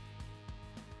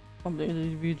probably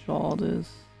redraw this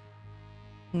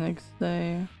next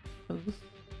day because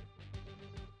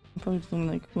I'm probably just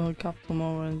gonna like wake up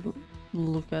tomorrow and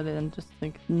look at it and just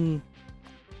think,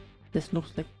 this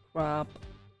looks like crap.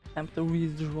 I have to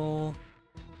redraw.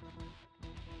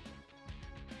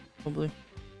 Probably.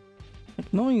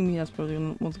 Like knowing me, that's probably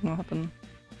what's gonna happen.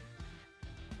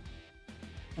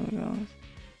 There we go.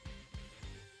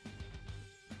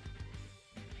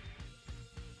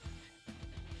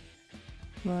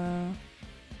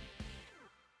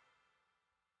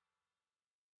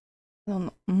 I don't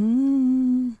know.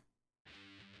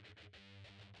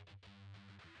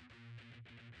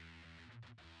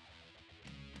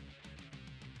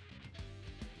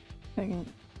 I can.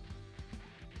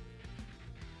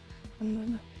 And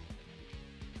then.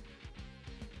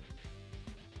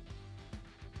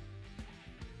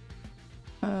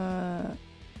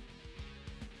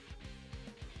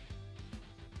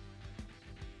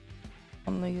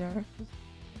 On later.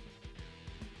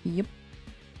 Yep.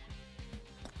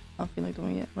 I feel like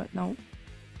doing it right now.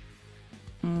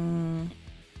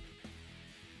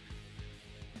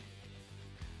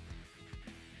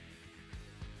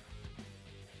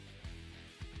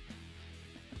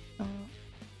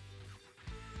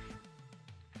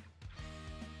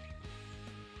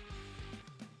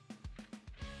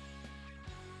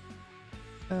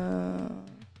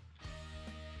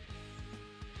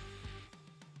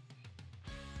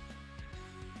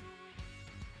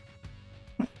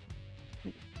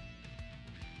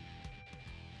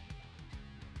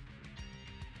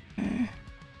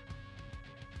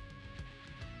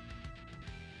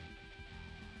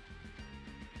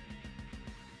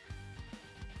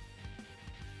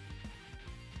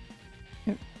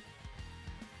 Yep.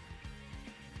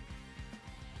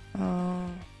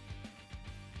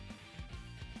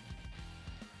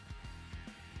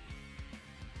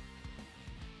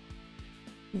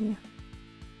 Yeah.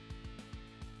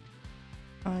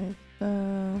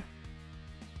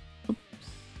 Oops.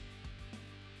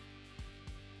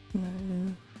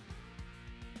 No.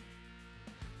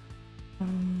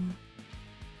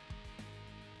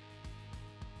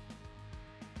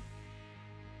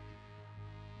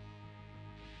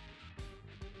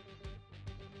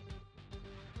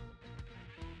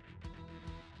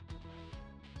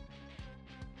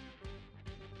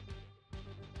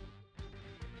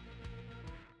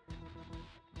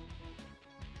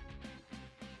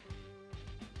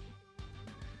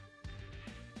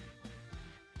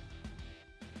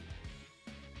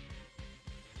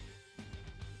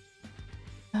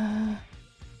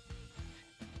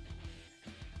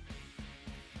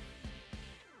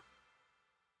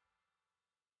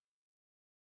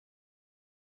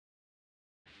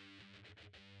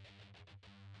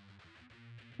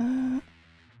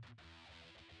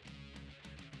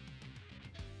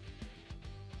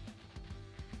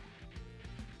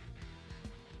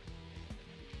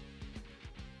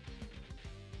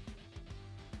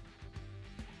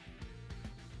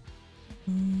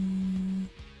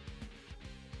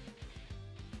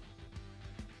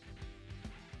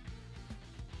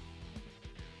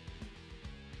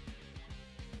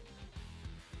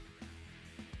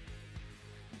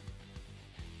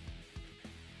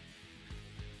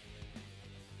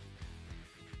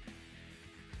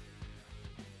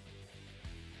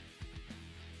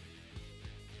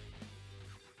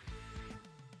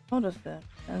 How does that?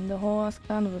 And the whole ass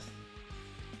canvas.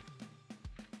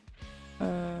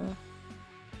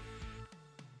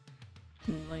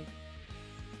 Like.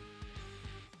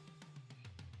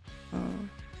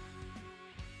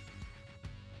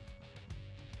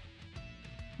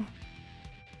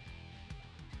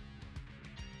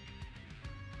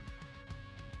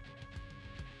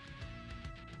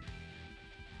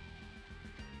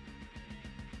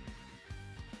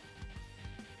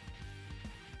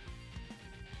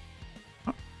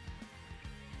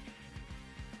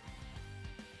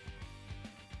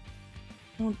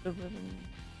 What the ribbon?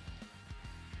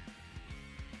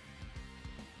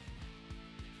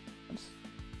 Let's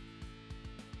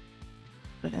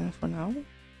put it in for now.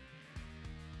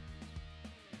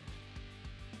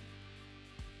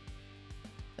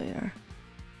 There.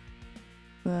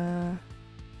 And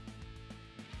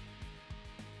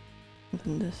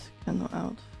then this candle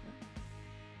out.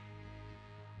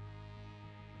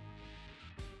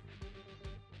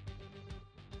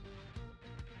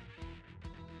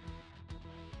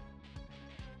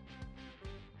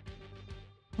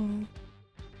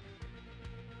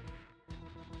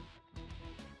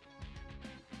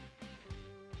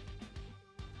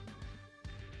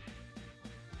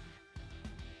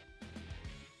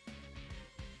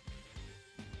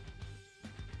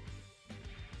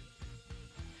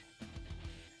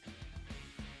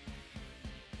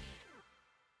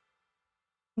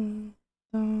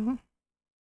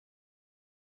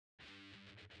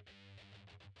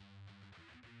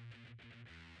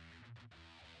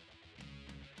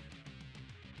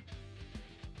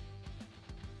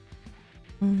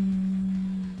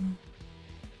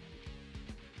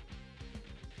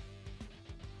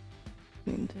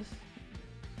 Clean this.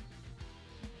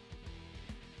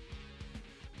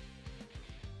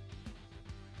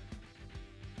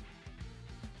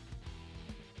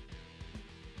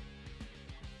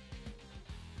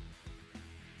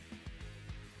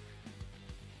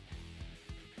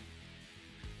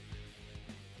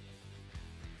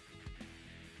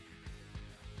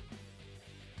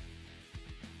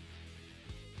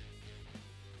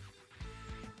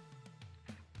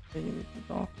 Really need to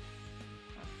go.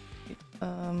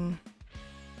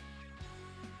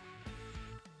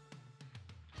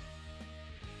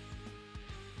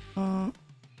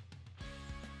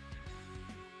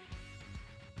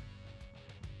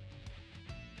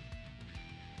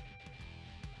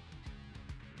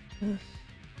 This.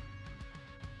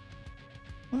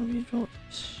 What we draw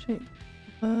shape?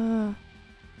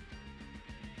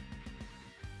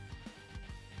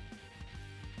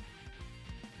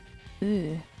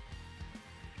 Ew.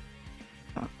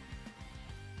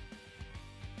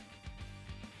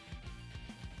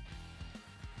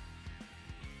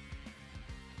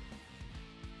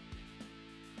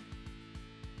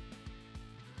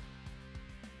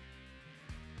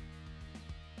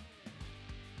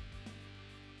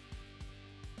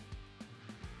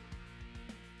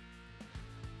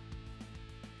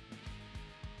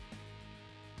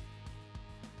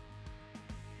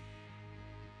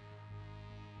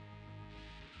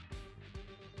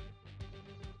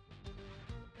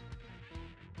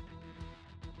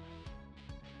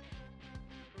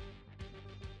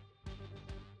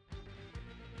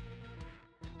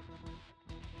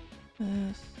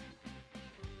 This.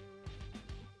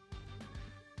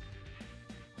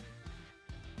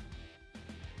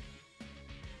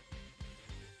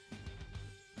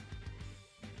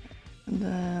 And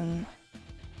then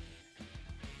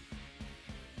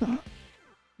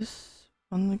this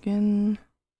one again.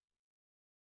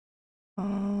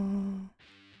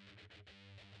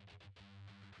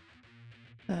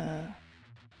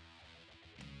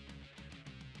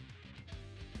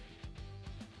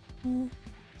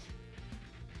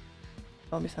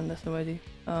 Probably send this already.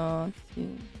 Let's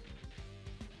see.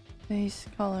 Base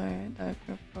color,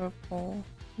 darker purple,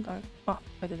 dark. Oh,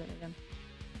 I did it again.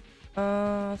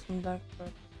 Some dark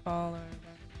purple color.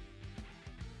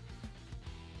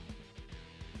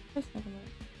 That's not right.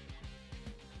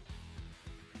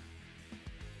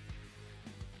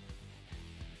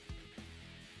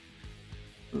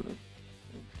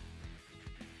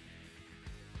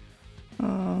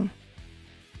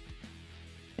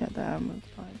 Yeah, the armor's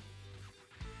fine.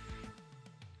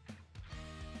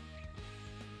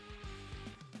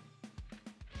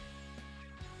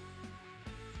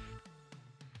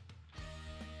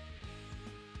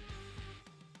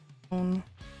 phone.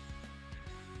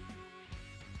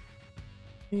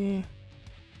 Yeah.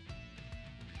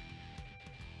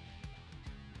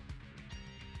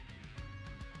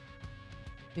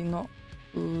 Not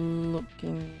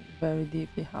looking very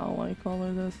deeply how I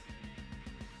color this.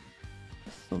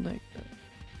 Just so like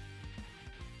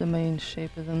the main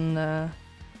shape is in there.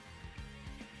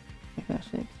 I can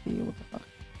actually see what the fuck.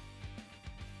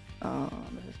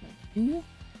 This is my key.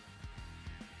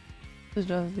 This is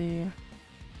just the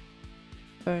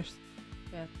first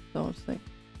get, so it's like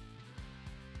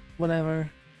whatever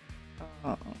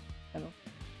kind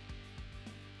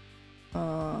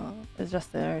of it's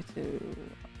just there to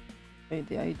create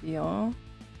the idea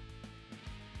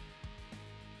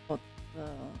what the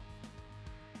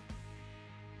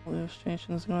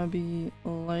illustration is gonna be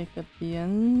like at the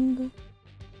end.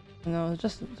 You know, it's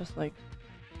just like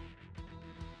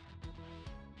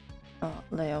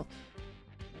layout.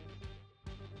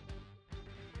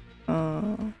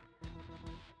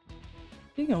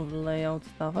 Speaking of layout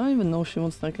stuff, I don't even know if she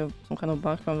wants like some kind of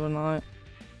background or not.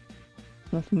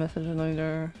 Not to message her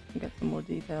later to get some more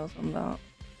details on that.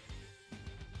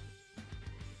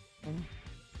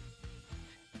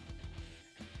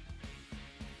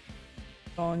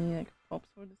 Draw any like props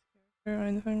for this character or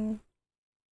anything?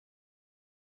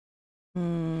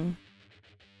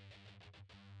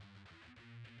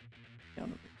 Yeah, a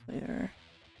bit later.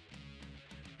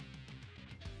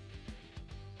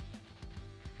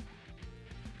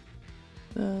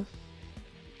 This.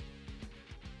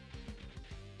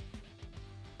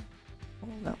 All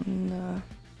that one.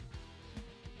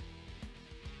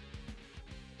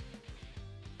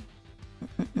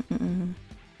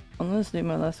 Honestly,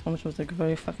 my last one was like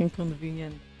very fucking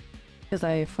convenient because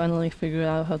I finally figured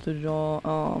out how to draw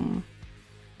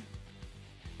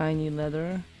tiny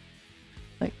leather,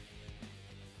 like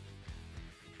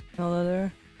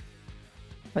leather.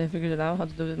 I figured it out how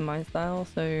to do it in my style,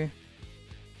 so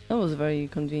that was very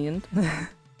convenient.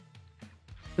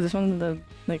 This one, the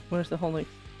like, where's the whole like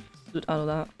suit out of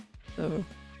that? So,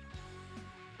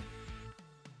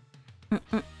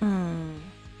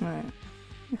 right,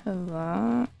 we have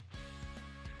that.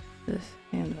 This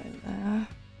hand right there,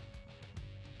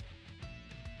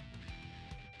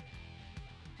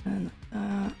 and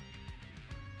that.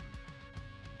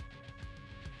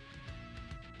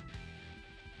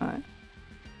 Alright.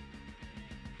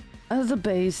 As the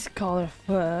base color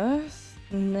first.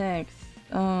 Next,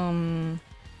 knee,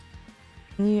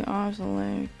 arms, and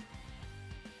leg.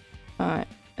 Alright,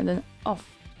 and then off.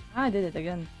 I did it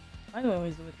again. I do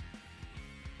always do it.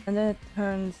 And then it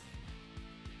turns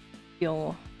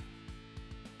heel.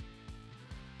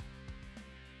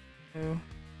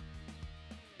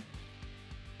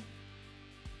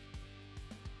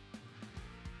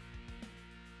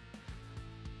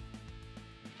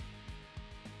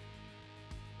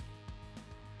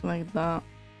 Like that.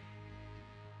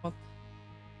 What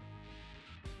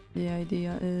the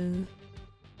idea is,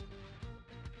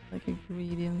 like a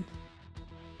gradient.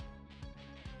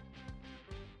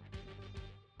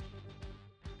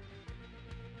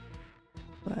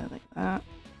 So I like that.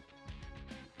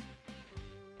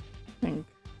 I think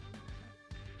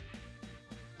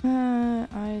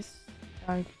eyes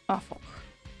dark, fuck.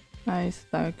 Eyes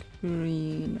dark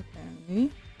green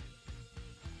apparently.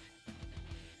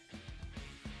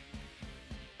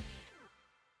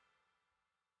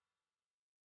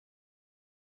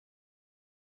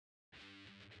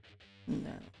 And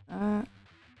then that.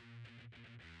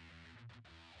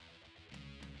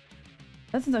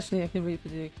 That's actually I can really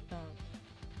predict.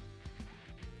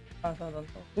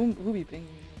 Who be pinging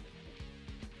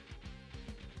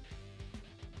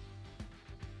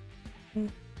me?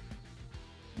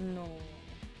 No.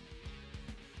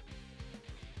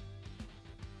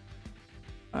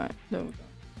 Alright, there we go.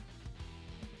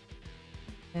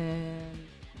 And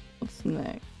what's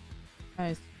next?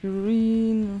 Ice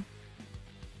green.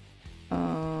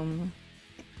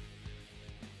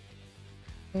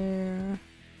 Hair.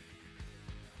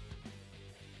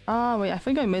 Ah, wait, I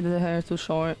think I made the hair too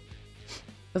short.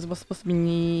 Because it was supposed to be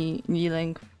knee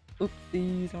length.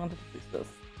 Oopsies, I wanted to fix this.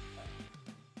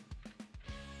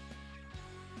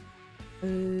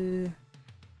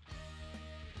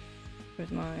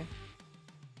 Where's my...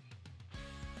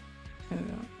 There we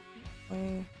go.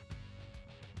 Way.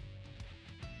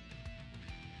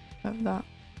 Have that.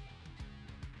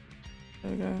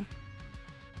 There we go.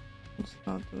 Just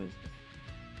not do it.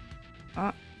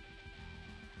 Ah.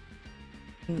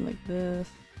 And like this.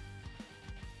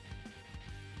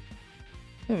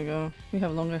 There we go. We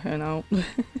have longer hair now.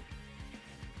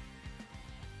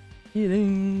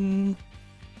 Eating.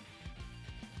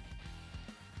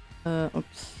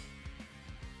 Oops.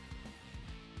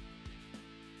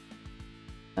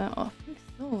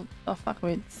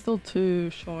 wait, it's still too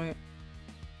short.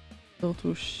 Still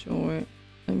too short.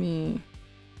 Let me...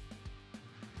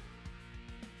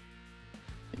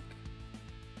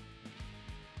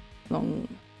 long...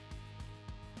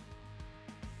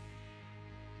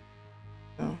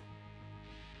 Oh.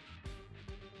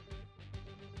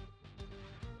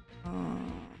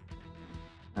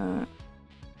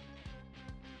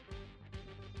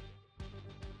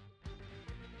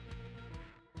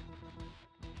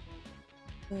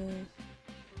 This.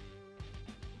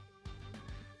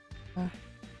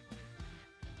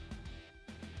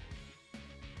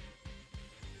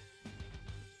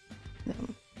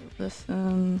 Then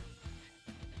listen.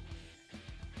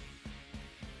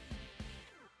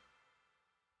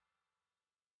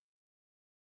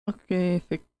 Okay,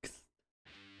 fixed.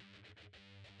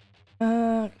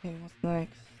 Okay, what's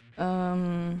next?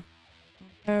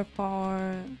 Hair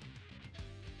power.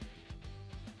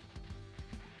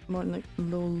 More like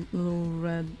low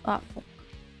red. Ah, fuck.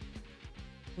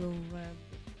 Low red.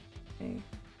 Okay.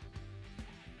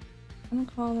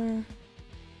 Color.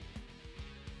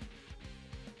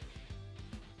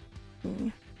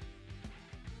 Okay.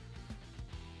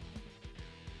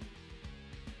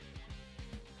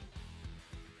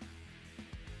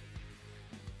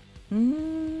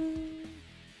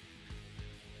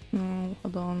 No,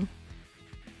 hold on.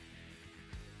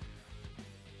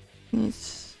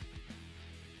 It's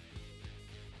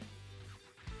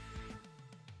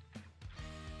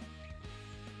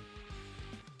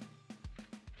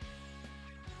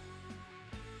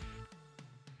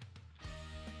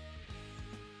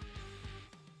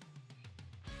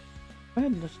I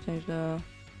had just change the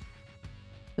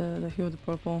hue of the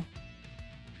purple,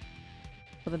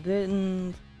 but I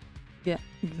didn't get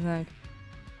exact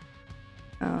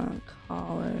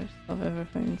colors of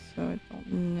everything, so I don't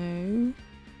know.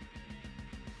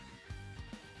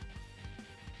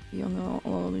 You know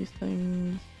all of these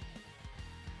things.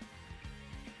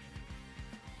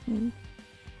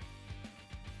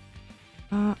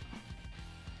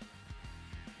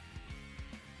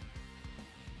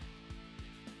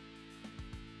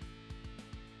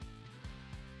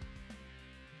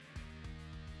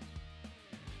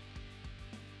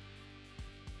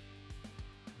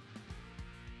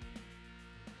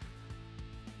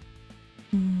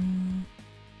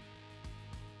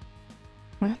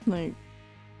 I have like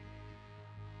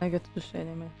I get to the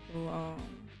shading to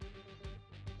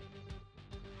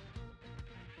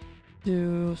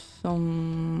do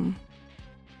some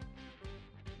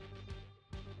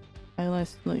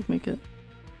highlights to like make it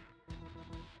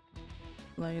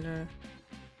lighter,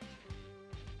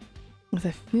 because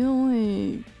I feel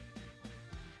like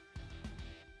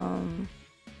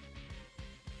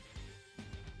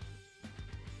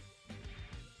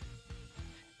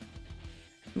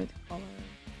mid color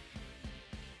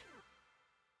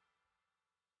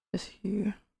is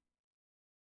here.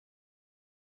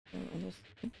 So I'll just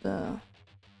put the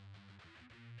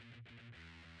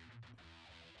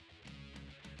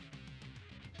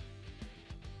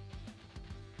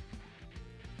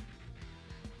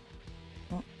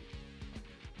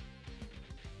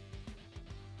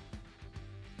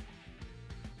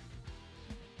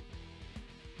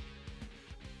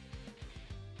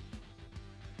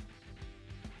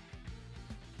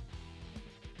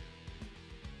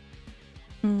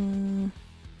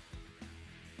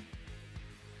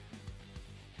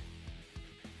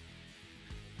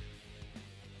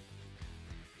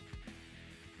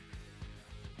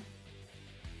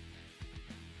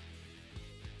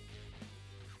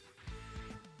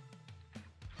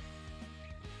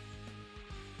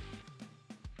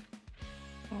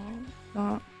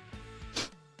that.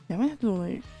 Yeah, I might have to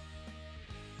like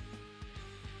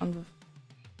on the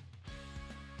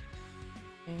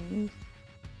things.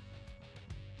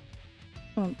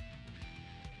 What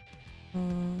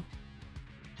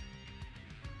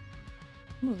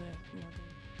was it?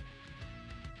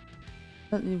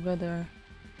 Slightly redder.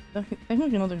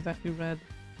 Technically not exactly red.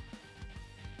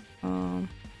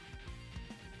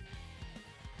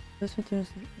 This one is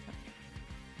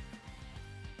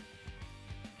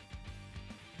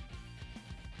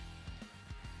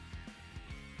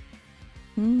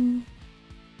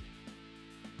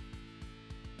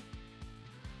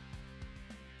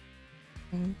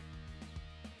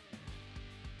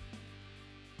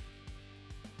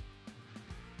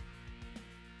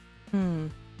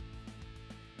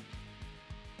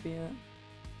yeah.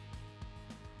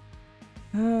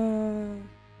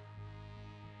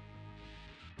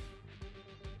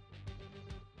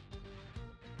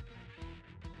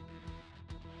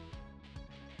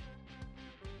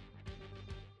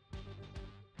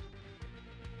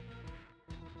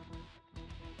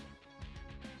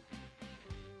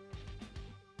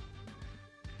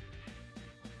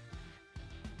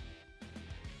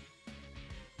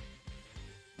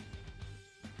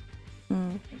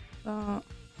 Like that.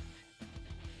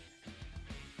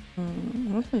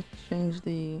 What if I change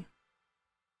the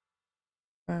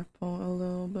purple a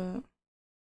little bit?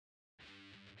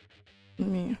 Let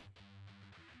me.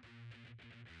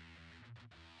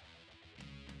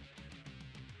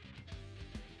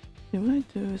 What I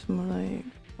do is more like,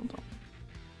 hold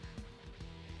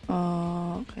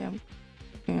on. Okay,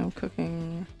 I'm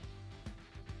cooking.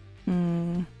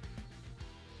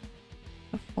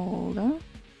 A folder.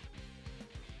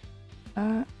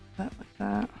 That like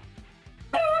that.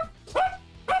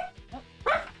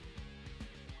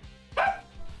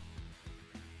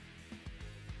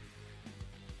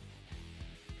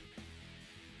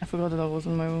 I forgot that I was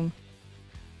in my room.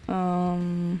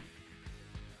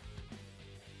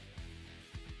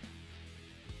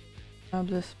 Grab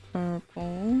this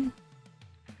purple.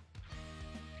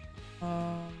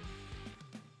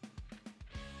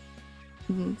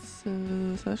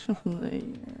 Selection from layer.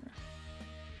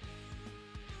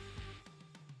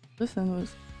 This end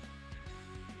was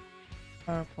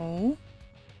purple.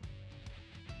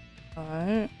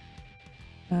 Alright.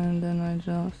 And then I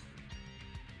just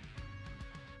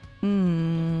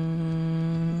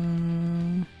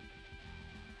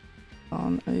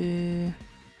on a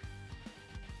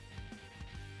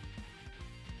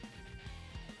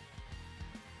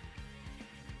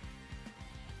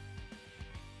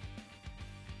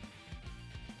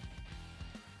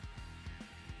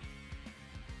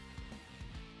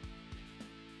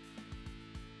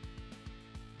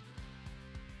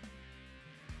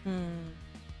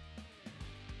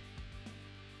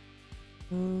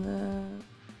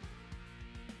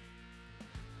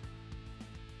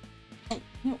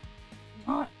no,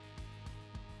 not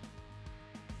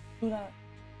do that.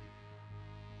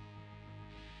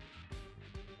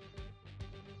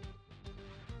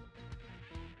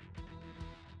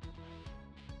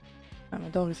 My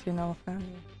dog is getting off on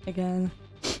me again.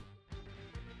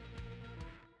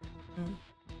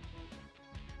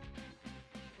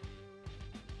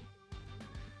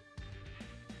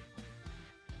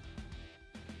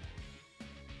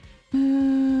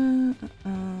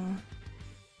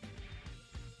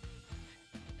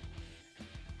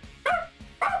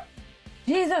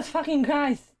 Jesus fucking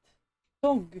Christ!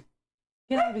 Dog!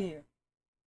 Get out of here!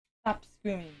 Stop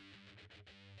screaming.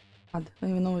 God, I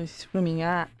don't even know what he's screaming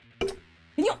at. Can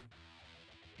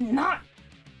you not?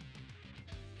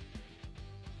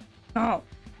 No!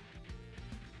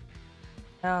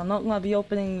 I'm not gonna be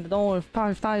opening the door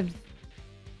 5 times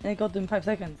and it got in 5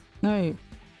 seconds. No.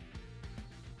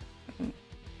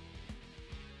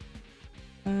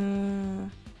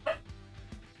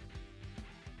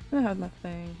 I had my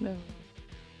thing. There we go.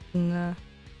 Nah.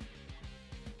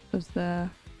 What's there?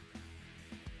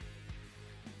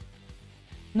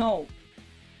 No!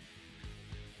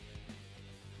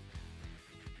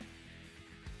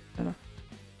 Better.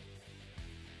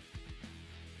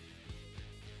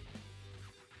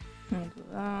 I'll do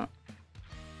that.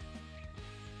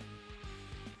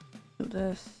 Do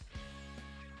this.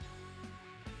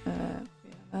 That.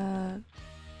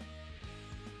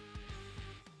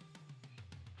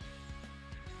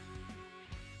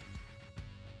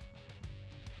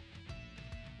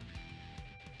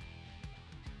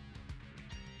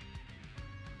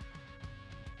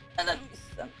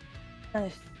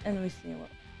 And we see what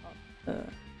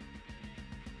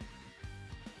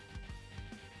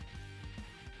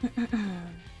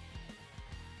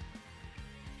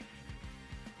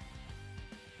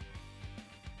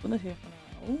put it here for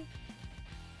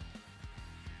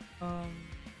now.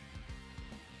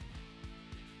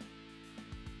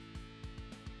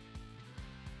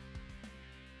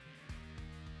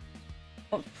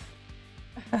 Oh.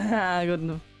 I got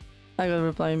a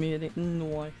reply immediately.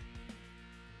 Nice.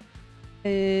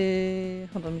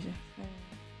 Hold on, let me see.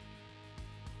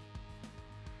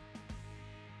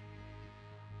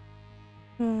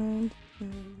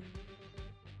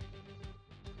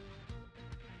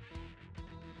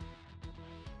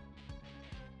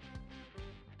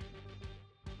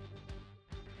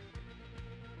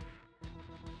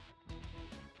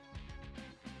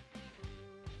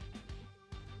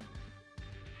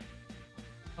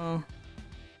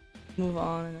 Move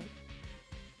on and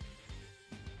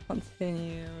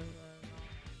continue.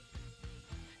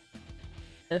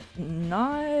 If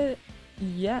not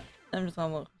yet, I'm just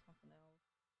gonna look for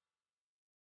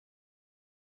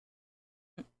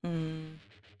something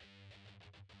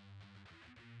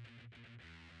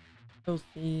else.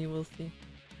 We'll see.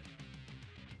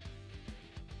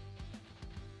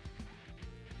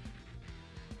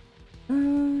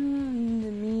 In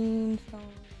the meantime,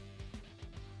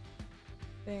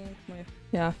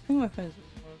 I think my friends will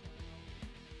work.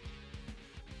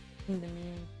 In the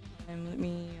meantime, let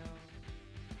me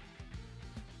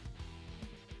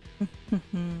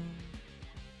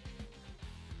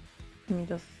let me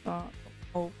just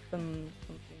open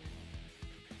something.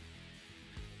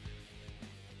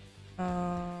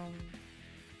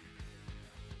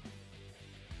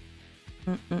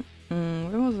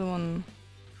 Where was the one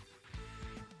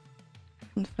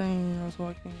thing I was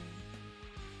working?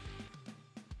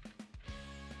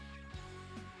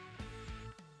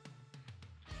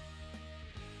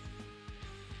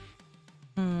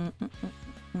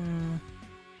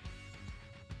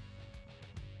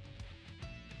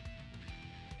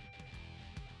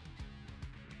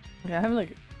 Okay, I have like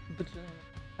a bajillion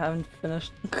I haven't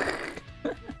finished.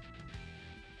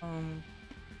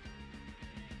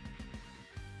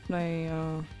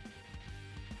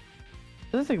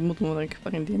 There's like multiple like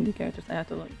fucking D&D characters I have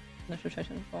to like finish the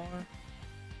session for.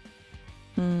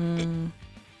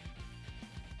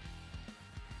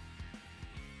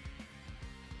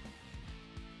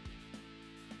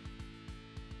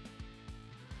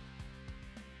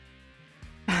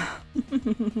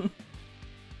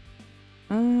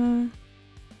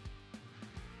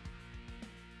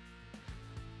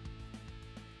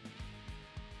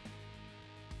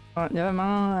 Oh, never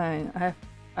mind. I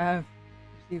have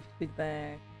received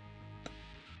feedback.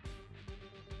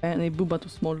 Apparently Booba too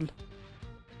small.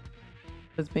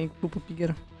 Let's make Booba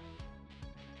bigger.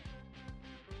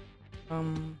 There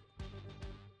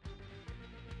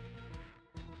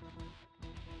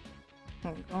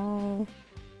we go.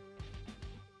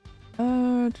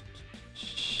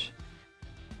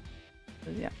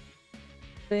 Yeah.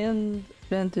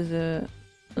 Brand is a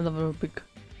level big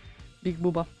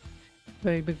Booba.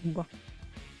 Very big booba.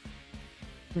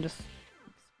 Just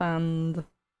expand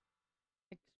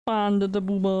the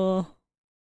booba.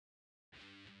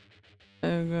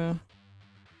 There we go.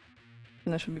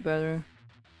 And that should be better.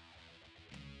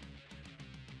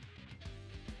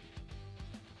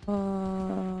 I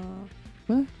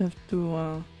have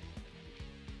to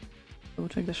double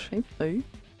check the shape though.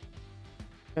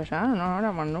 Because I don't know how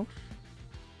that one looks.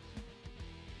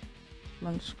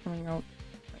 One's coming out.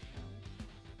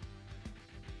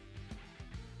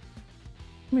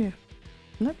 Wait,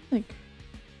 not like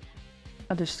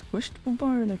a squished booba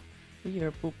or like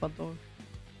clear booba though?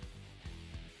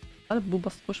 Had a booba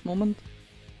squish moment?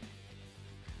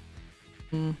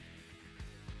 Hold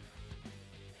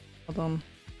on.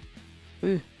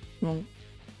 Ooh, wrong.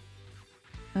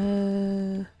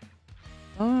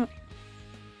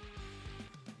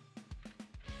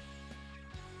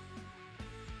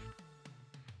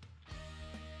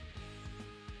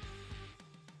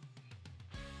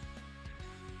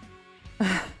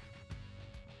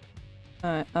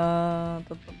 Alright,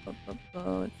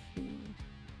 let's see.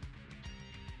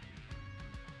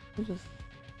 I'll just...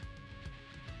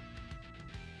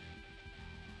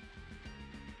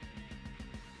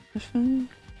 I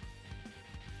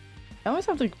always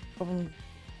have like problems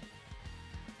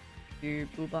with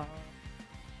Booba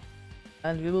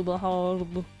and Booba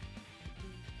hard.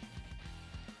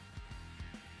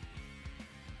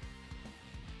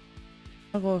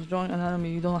 I was drawing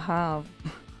anatomy you don't have.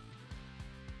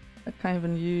 I can't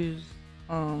even use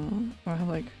I have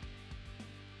like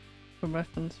a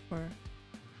reference for.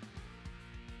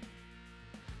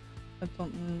 I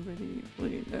don't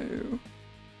really know.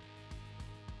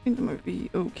 I think that might be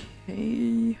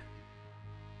okay.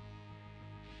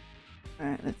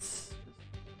 Alright, let's just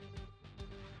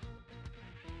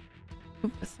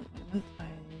oop, that's not what I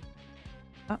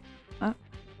meant.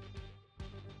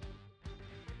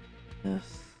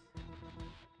 Yes.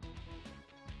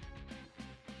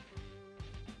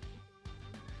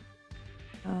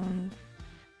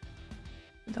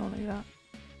 Down like that.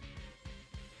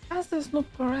 Does this look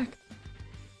correct?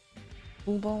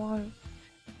 Booba wise?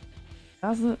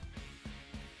 Does it?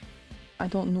 I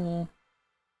don't know.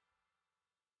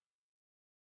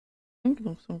 I think it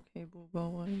looks okay, Booba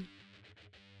wise.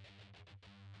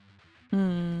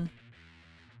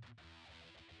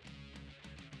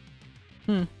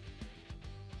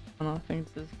 I don't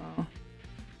think this is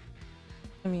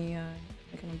let me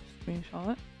I can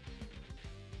screenshot it.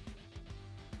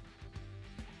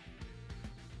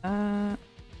 Oh.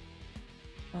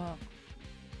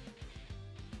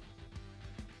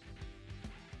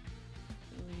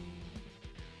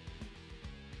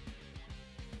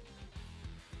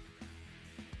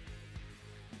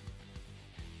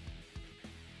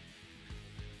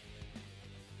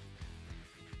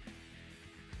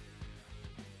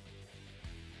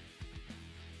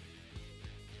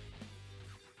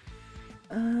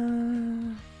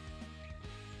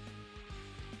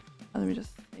 Let me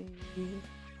just see.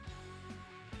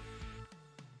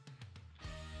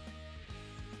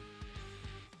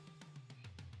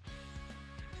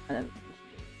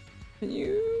 Can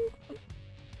you?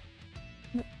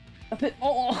 A bit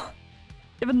more!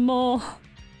 Even more!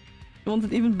 You want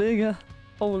it even bigger?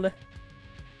 Holy.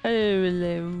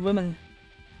 Holy woman.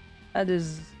 That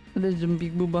is some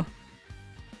big booba.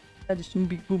 That is some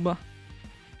big booba.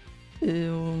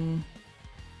 I'd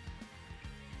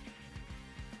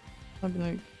be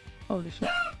like, holy shit.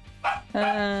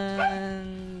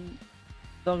 And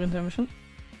dog intermission.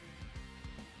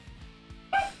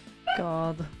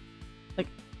 God. Like,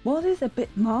 what is a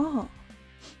bit more?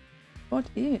 What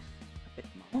is a bit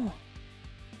more?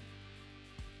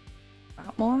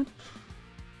 That much?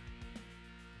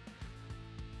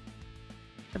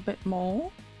 A bit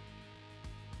more?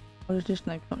 Or is this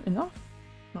like not enough?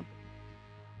 Not.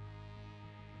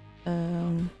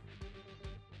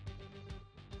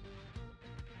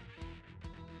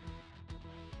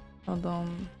 Hold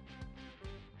on.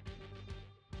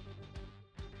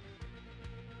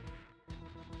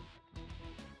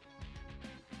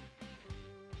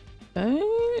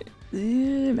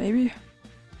 Yeah, maybe.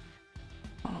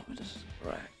 Oh, this is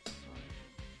correct.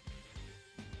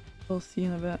 We'll see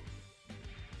in a bit.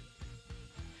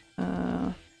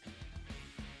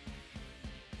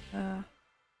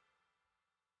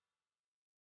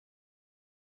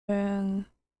 And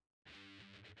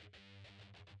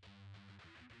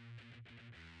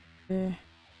yeah.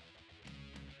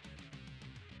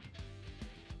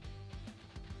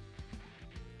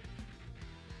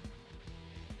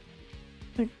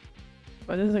 Like,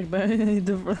 but it's like barely any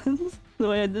difference the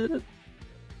way I did it.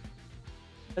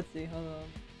 Let's see, hold on.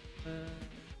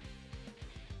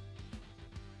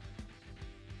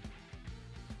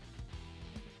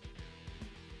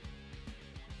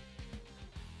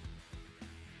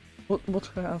 What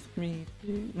should I ask me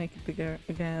to make it bigger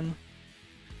again?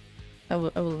 I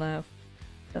will laugh.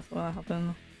 That's what will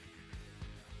happen.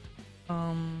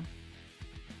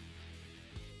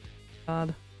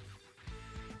 God.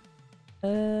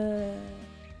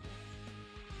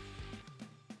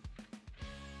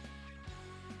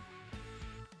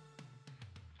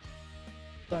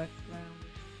 Background.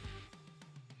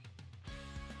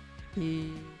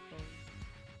 People.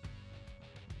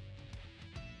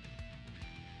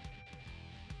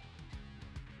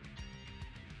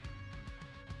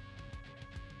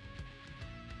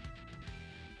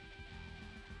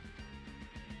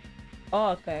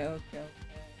 Oh, okay.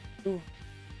 Ooh.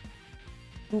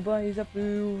 Cuba is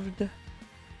approved.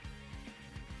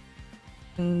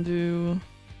 And do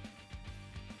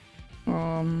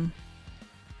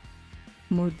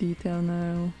more detail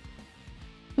now.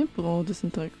 Let me put all this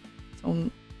into like its own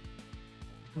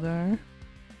there.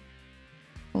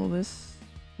 All this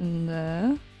in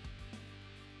there.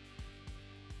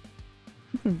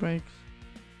 If it breaks.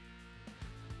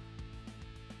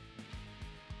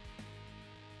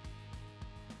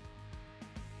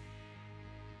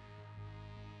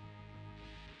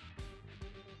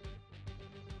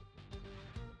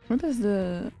 Where does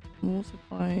the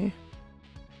multiply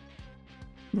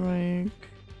break?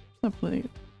 It's not like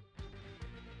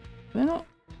they're not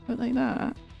put like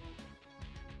that.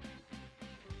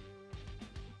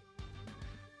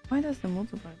 Why does the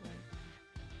multiply break?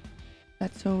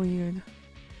 That's so weird.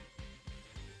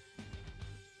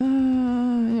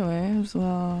 Anyway, I'm just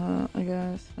gonna, I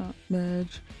guess,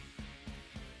 badge.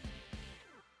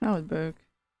 Now it broke.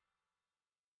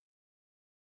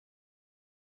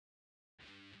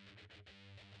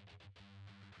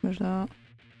 Where's that?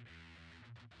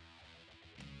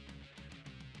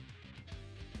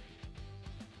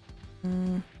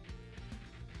 How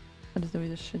does the way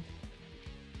this should?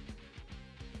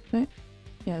 Right?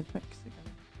 Yeah, it breaks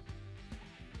again.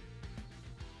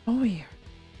 Oh, weird.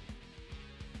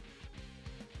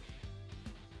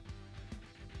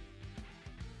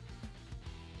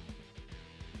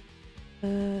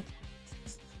 That.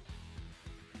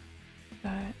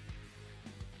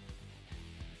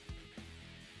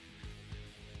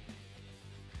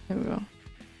 There we go.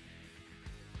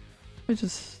 We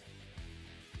just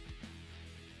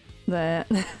that.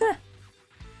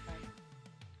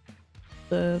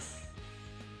 This.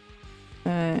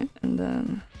 Alright, and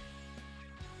then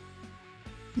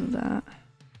do that.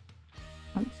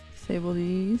 Let's disable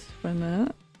these for a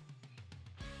minute.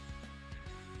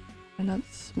 And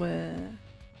that's where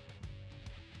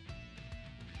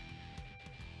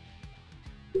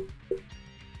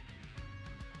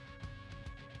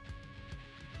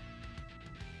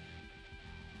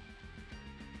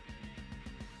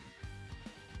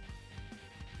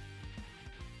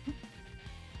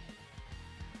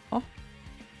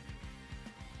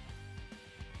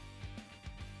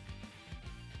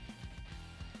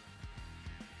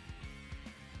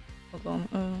hold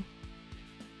on.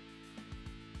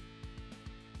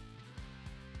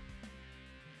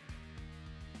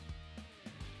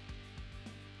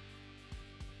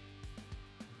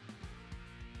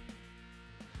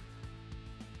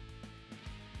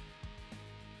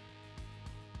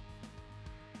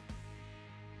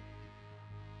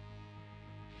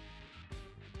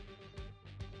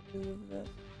 do with this.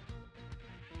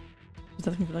 Just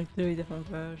asking for like 3 different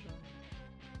versions.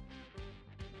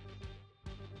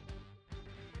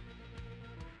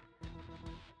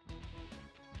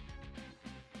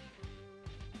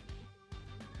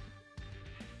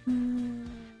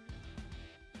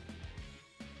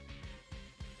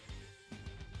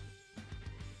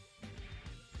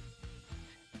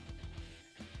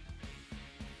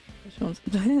 Which one's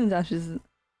Dash is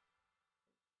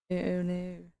oh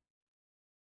no.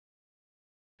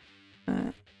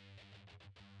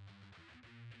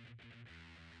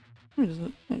 Let me just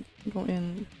like, go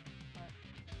in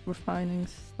refining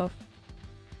stuff.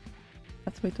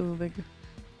 That's way too big.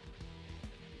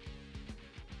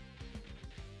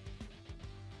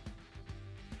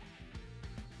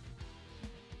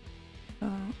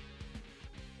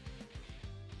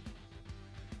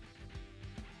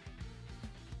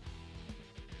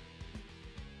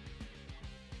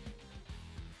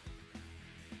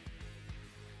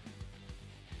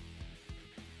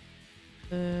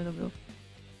 Dobra.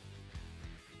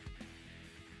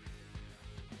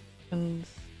 And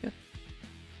yeah.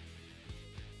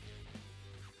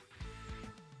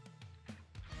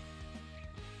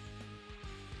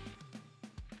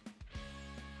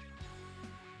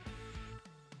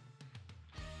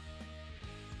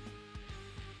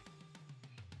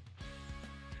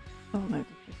 Oh my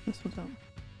goodness, this was down.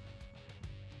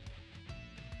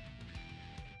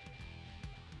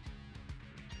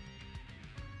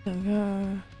 There we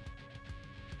go.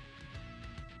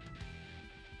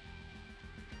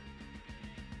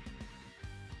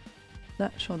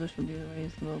 That shoulder should be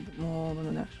raised a little bit more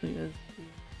than it actually is.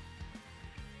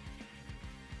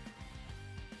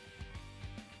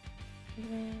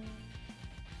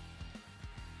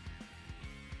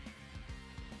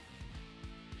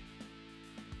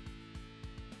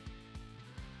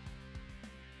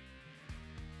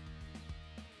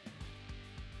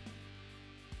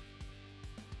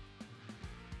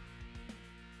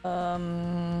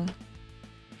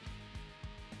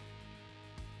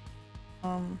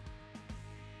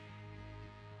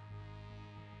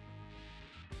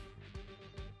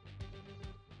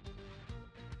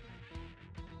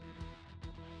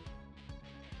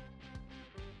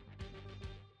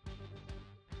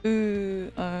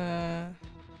 Ooh,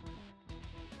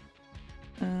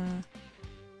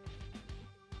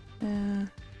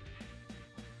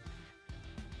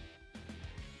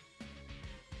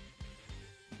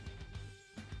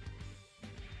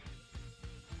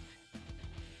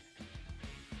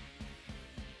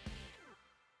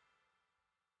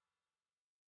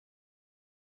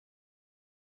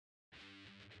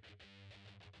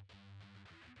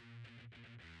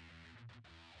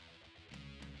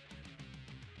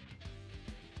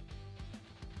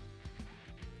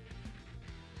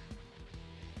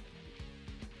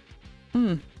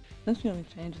 There's gonna be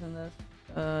changes in this.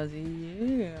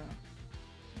 Yeah.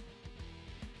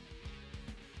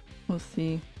 We'll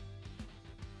see.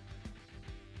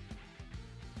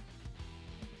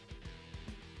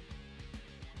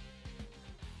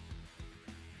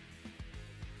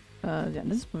 Yeah,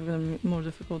 this is probably gonna be more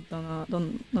difficult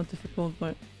than not difficult,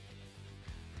 but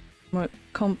more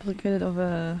complicated of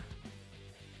a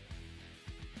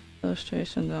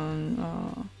illustration than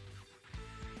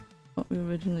what we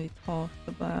originally talked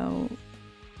about.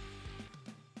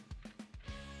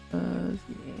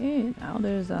 Yeah, now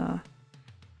there's like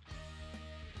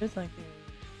a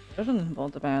version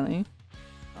involved apparently.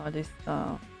 This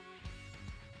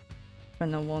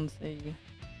friend wants a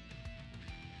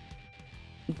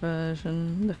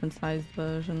version, different sized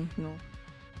version, you know,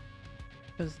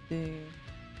 because the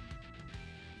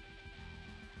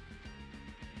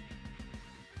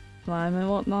slime and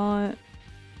whatnot.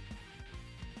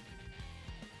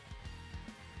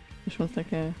 Which one's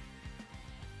like a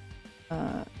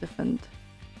different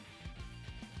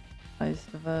sized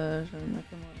version. Like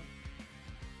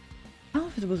I don't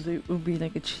know if it would be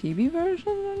like a chibi version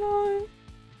or not.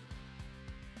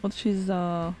 What she's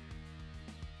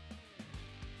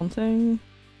wanting.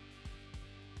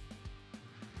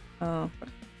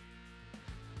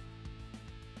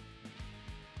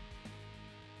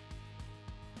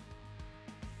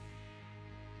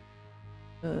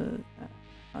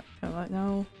 Right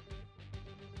now.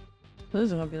 This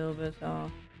is gonna be a little bit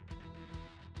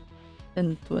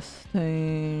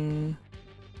interesting.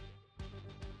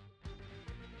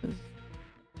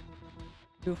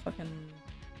 Two fucking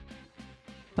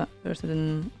factors I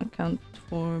didn't account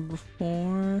for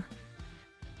before.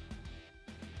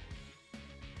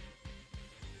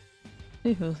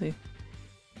 We'll see.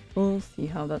 We'll see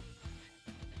how that.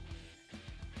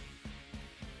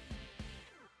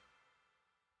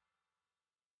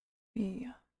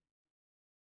 Yeah.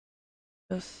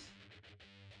 Yes.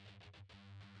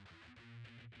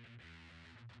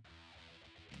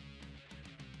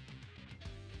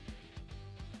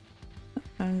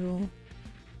 Angle.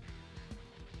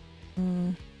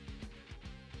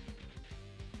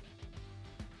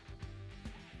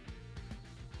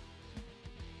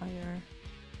 Higher.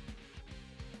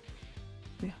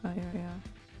 Be higher, yeah.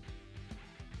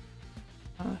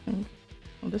 I think.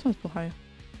 Oh, this one's too high.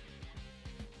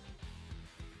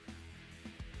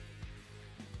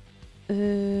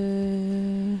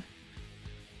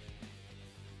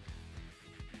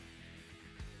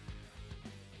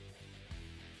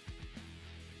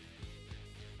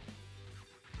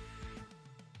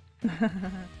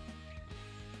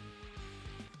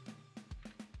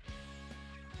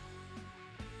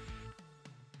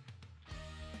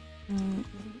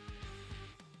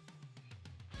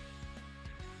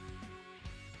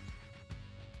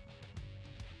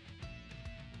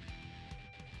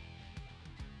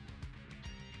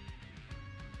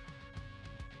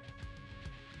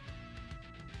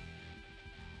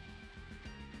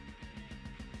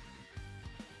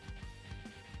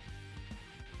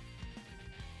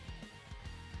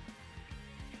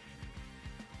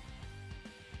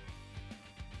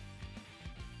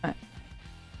 Alright.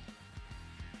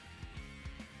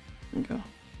 There we go.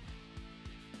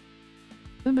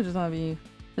 This bitch is gonna be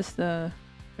this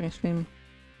fucking stream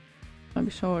gonna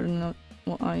be shorter than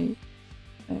what I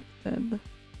expected.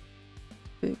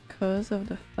 Because of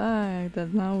the fact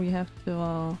that now we have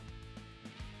to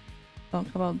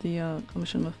talk about the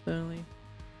commission more thoroughly.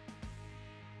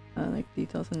 Like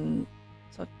details and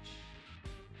such.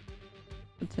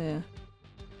 It's a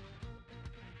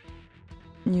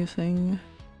new thing,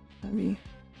 maybe.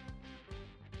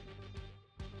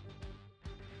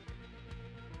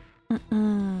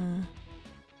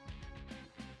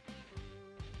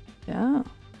 Yeah.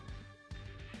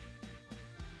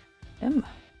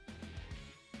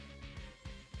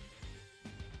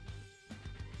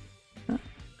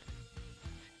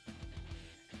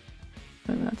 So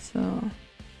that's oh,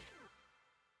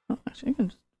 actually I can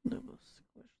just double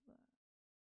squish that.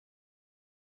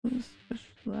 Squish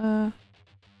that.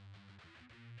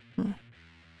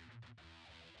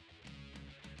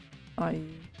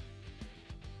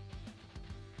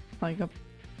 Flag up.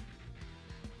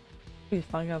 Please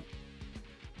flag up.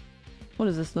 What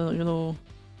is this little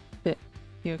bit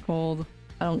here called?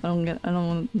 I don't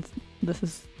know what this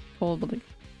is called, but like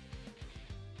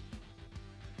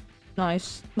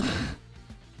nice.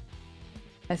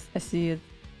 I see it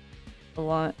a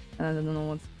lot and I don't know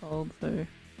what it's called, so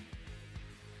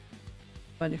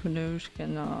anybody who knows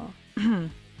can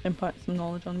impart some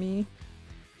knowledge on me.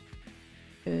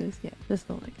 Because yeah, this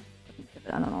looks like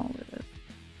I don't know what it is.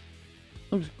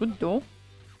 Looks good though.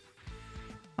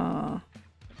 Okay.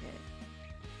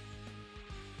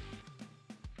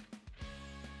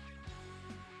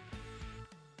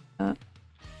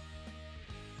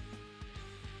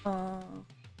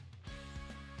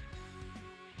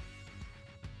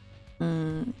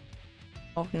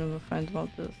 Talking with a friend about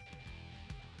this.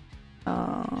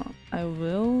 I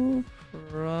will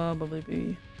probably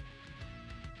be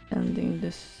ending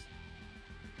this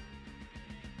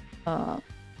fuck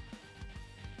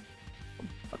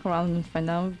around and find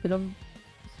out a bit of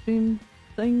stream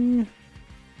thing.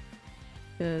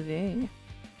 Cause yeah,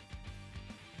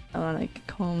 I wanna like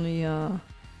calmly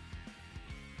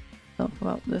talk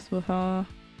about this with her,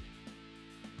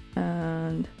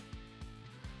 and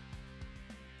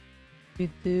we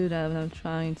do that when I'm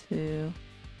trying to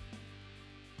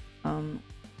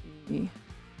be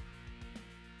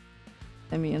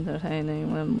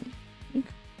semi-entertaining when I'm like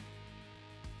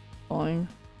falling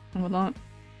and whatnot.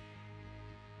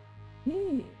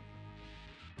 Hey.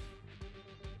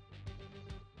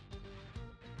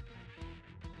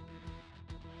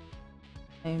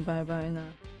 Saying bye bye in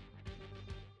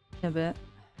a bit.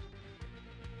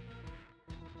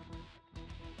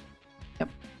 Yep.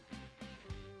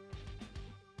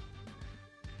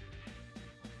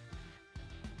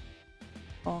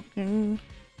 Talking,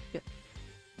 get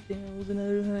deals and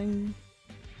everything.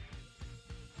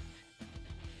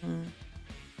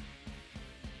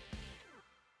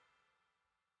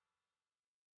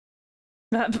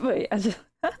 Wait, I just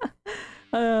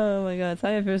oh my god,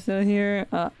 sorry if you're still here.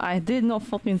 I did not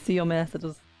fucking see your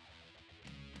messages.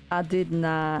 I did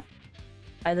not.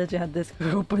 I literally had this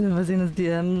open and was in his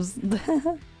DMs.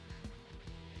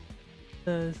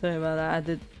 Sorry about that. I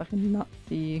did fucking not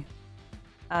see.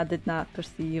 I did not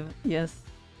perceive. Yes.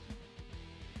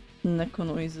 Neko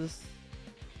noises.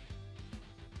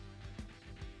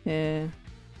 Yeah.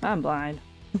 I'm blind.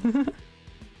 But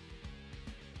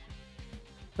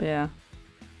yeah.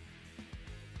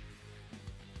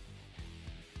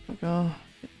 go.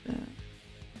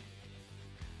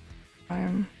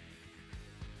 I'm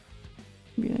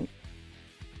being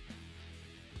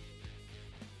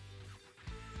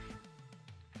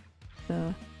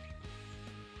the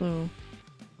blue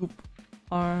goop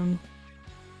arm.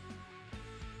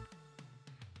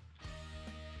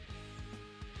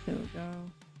 There we go.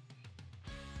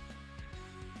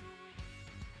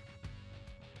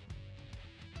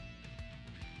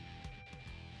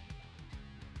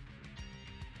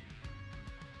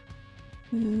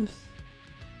 This.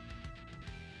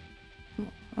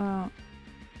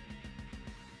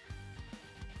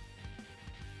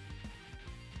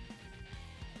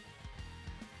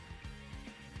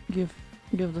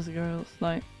 Give this girl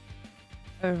like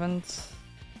servants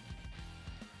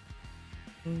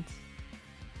and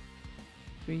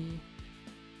 3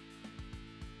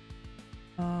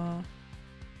 or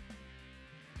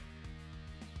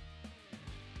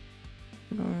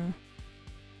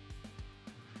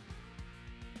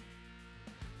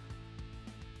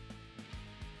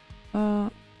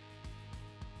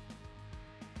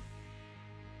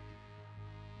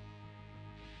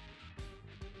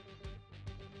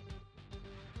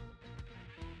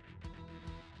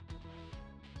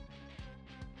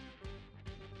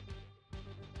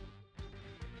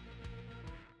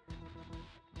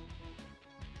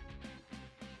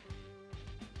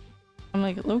I'm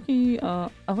like low-key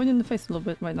avoiding the face a little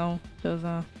bit right now because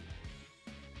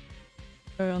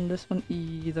on this one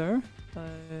either.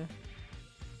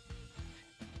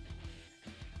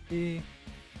 You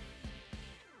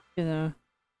know,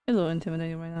 a little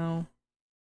intimidating right now.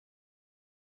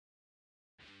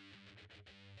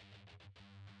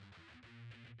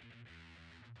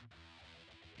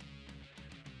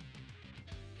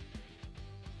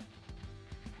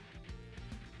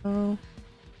 Oh,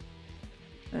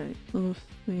 very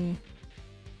loosely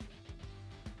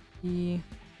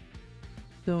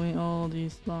doing all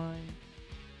these lines.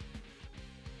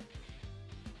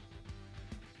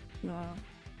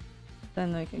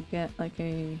 Then I can get like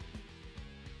a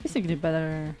basically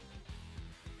better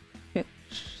pitch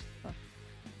stuff.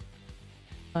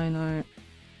 Line art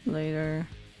later.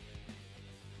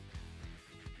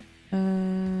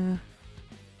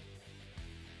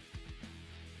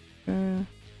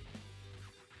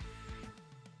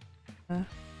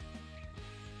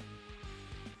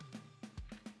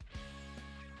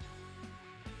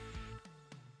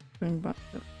 Bring back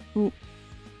the ooh.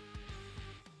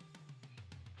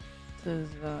 This is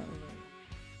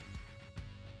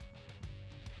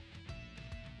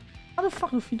how the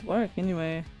fuck do feet work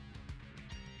anyway?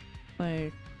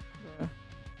 Like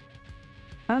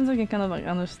hands I can kind of like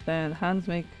understand. Hands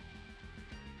make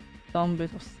some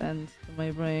bit of sense to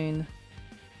my brain.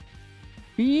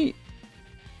 Feet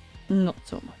not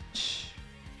so much.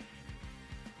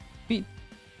 Feet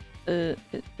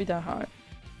feet are hard.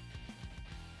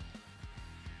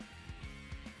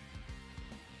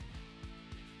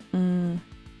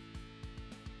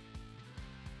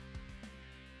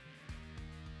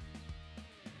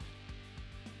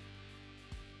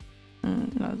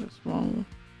 That looks wrong.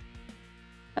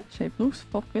 That shape looks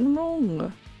fucking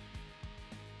wrong.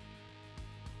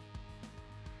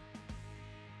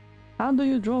 How do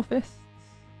you draw fists?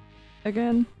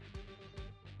 Again?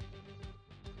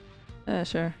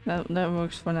 Sure. That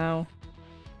works for now.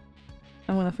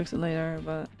 I'm gonna fix it later,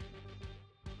 but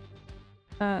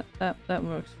that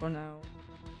works for now.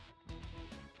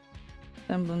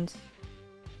 Semblance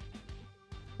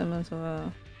of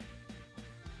a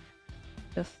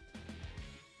just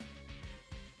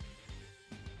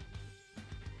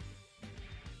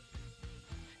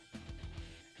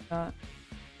got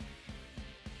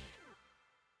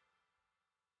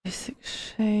basic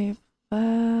shape.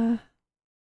 Let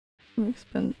me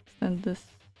extend this.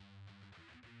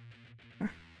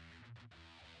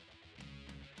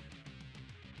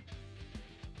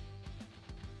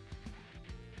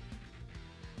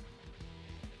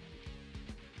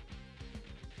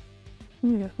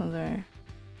 Let me get from there.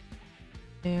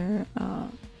 There,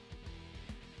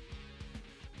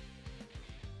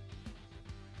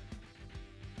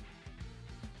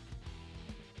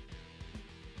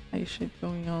 eye shape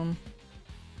going on.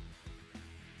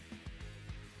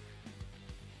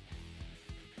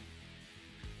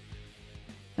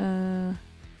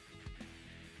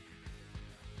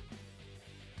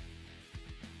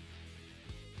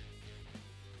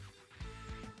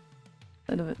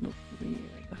 Side of it looks weird.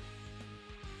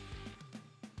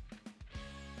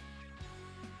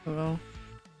 Well.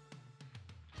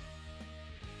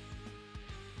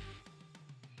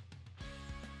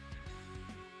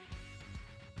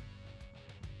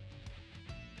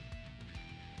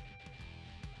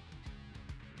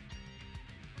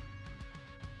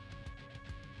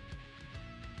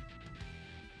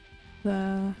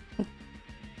 there.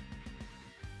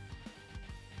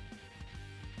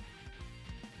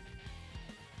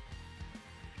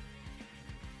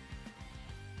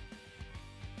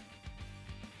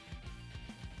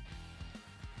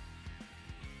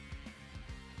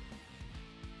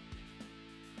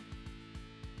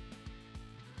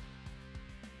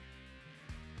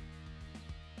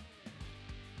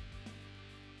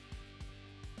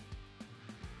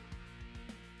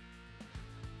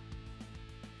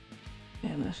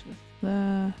 Yeah, that's just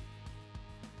there.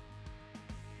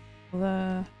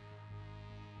 There.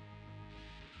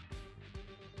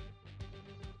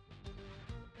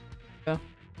 Go.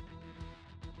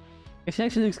 She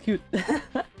actually looks cute.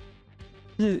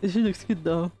 She looks cute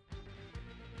though.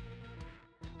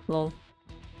 Lol.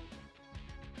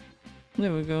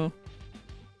 There we go.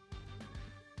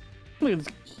 Look at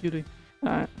this cutie.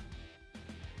 Alright.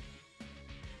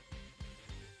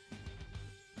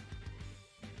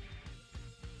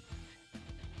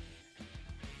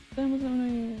 What's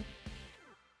happening?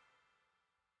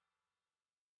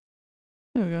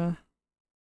 There we go.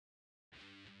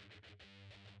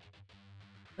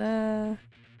 There.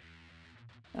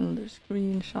 Another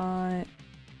screenshot.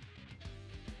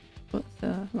 What's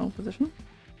the wrong position?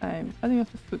 I'm cutting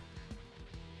off the foot.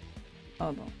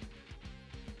 Hold on.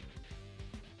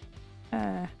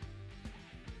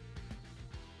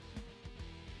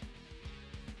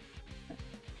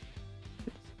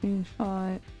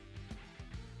 Screenshot.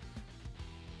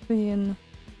 Clean.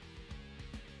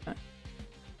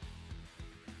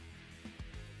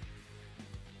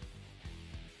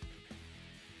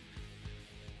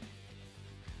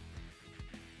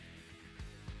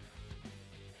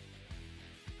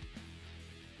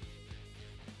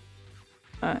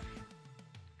 Alright.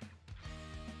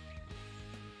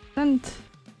 Sent.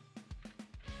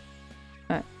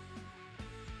 Alright.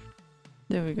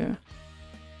 There we go.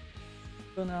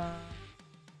 Gonna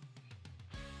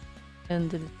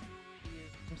end it.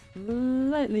 I'm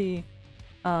slightly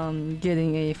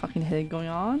getting a fucking headache going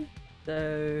on.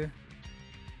 So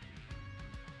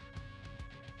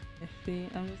actually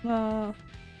I'm just gonna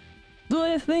do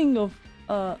a thing of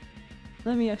let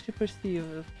me actually perceive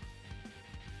if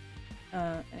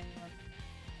anyone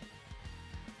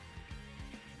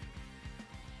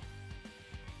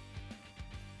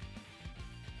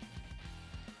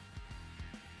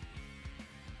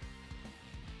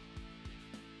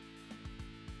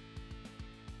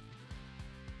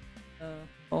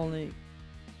only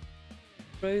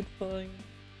road falling.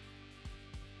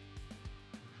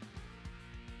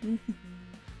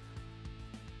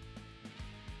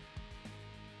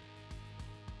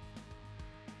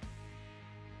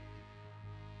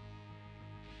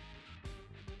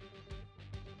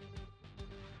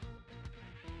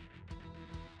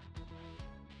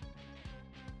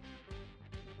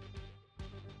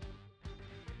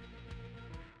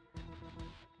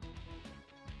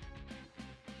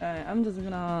 Alright, I'm just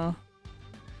gonna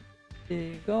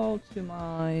go to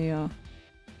my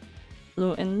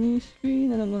little enemy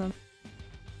screen and I'm gonna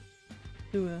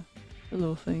do a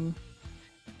little thing.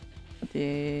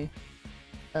 Okay.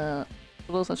 For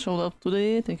those that showed up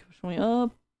today, thank you for showing up.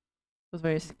 It was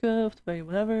very scuffed, very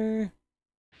whatever.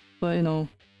 But you know,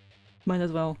 might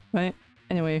as well, right?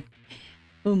 Anyway,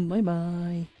 bye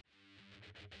bye.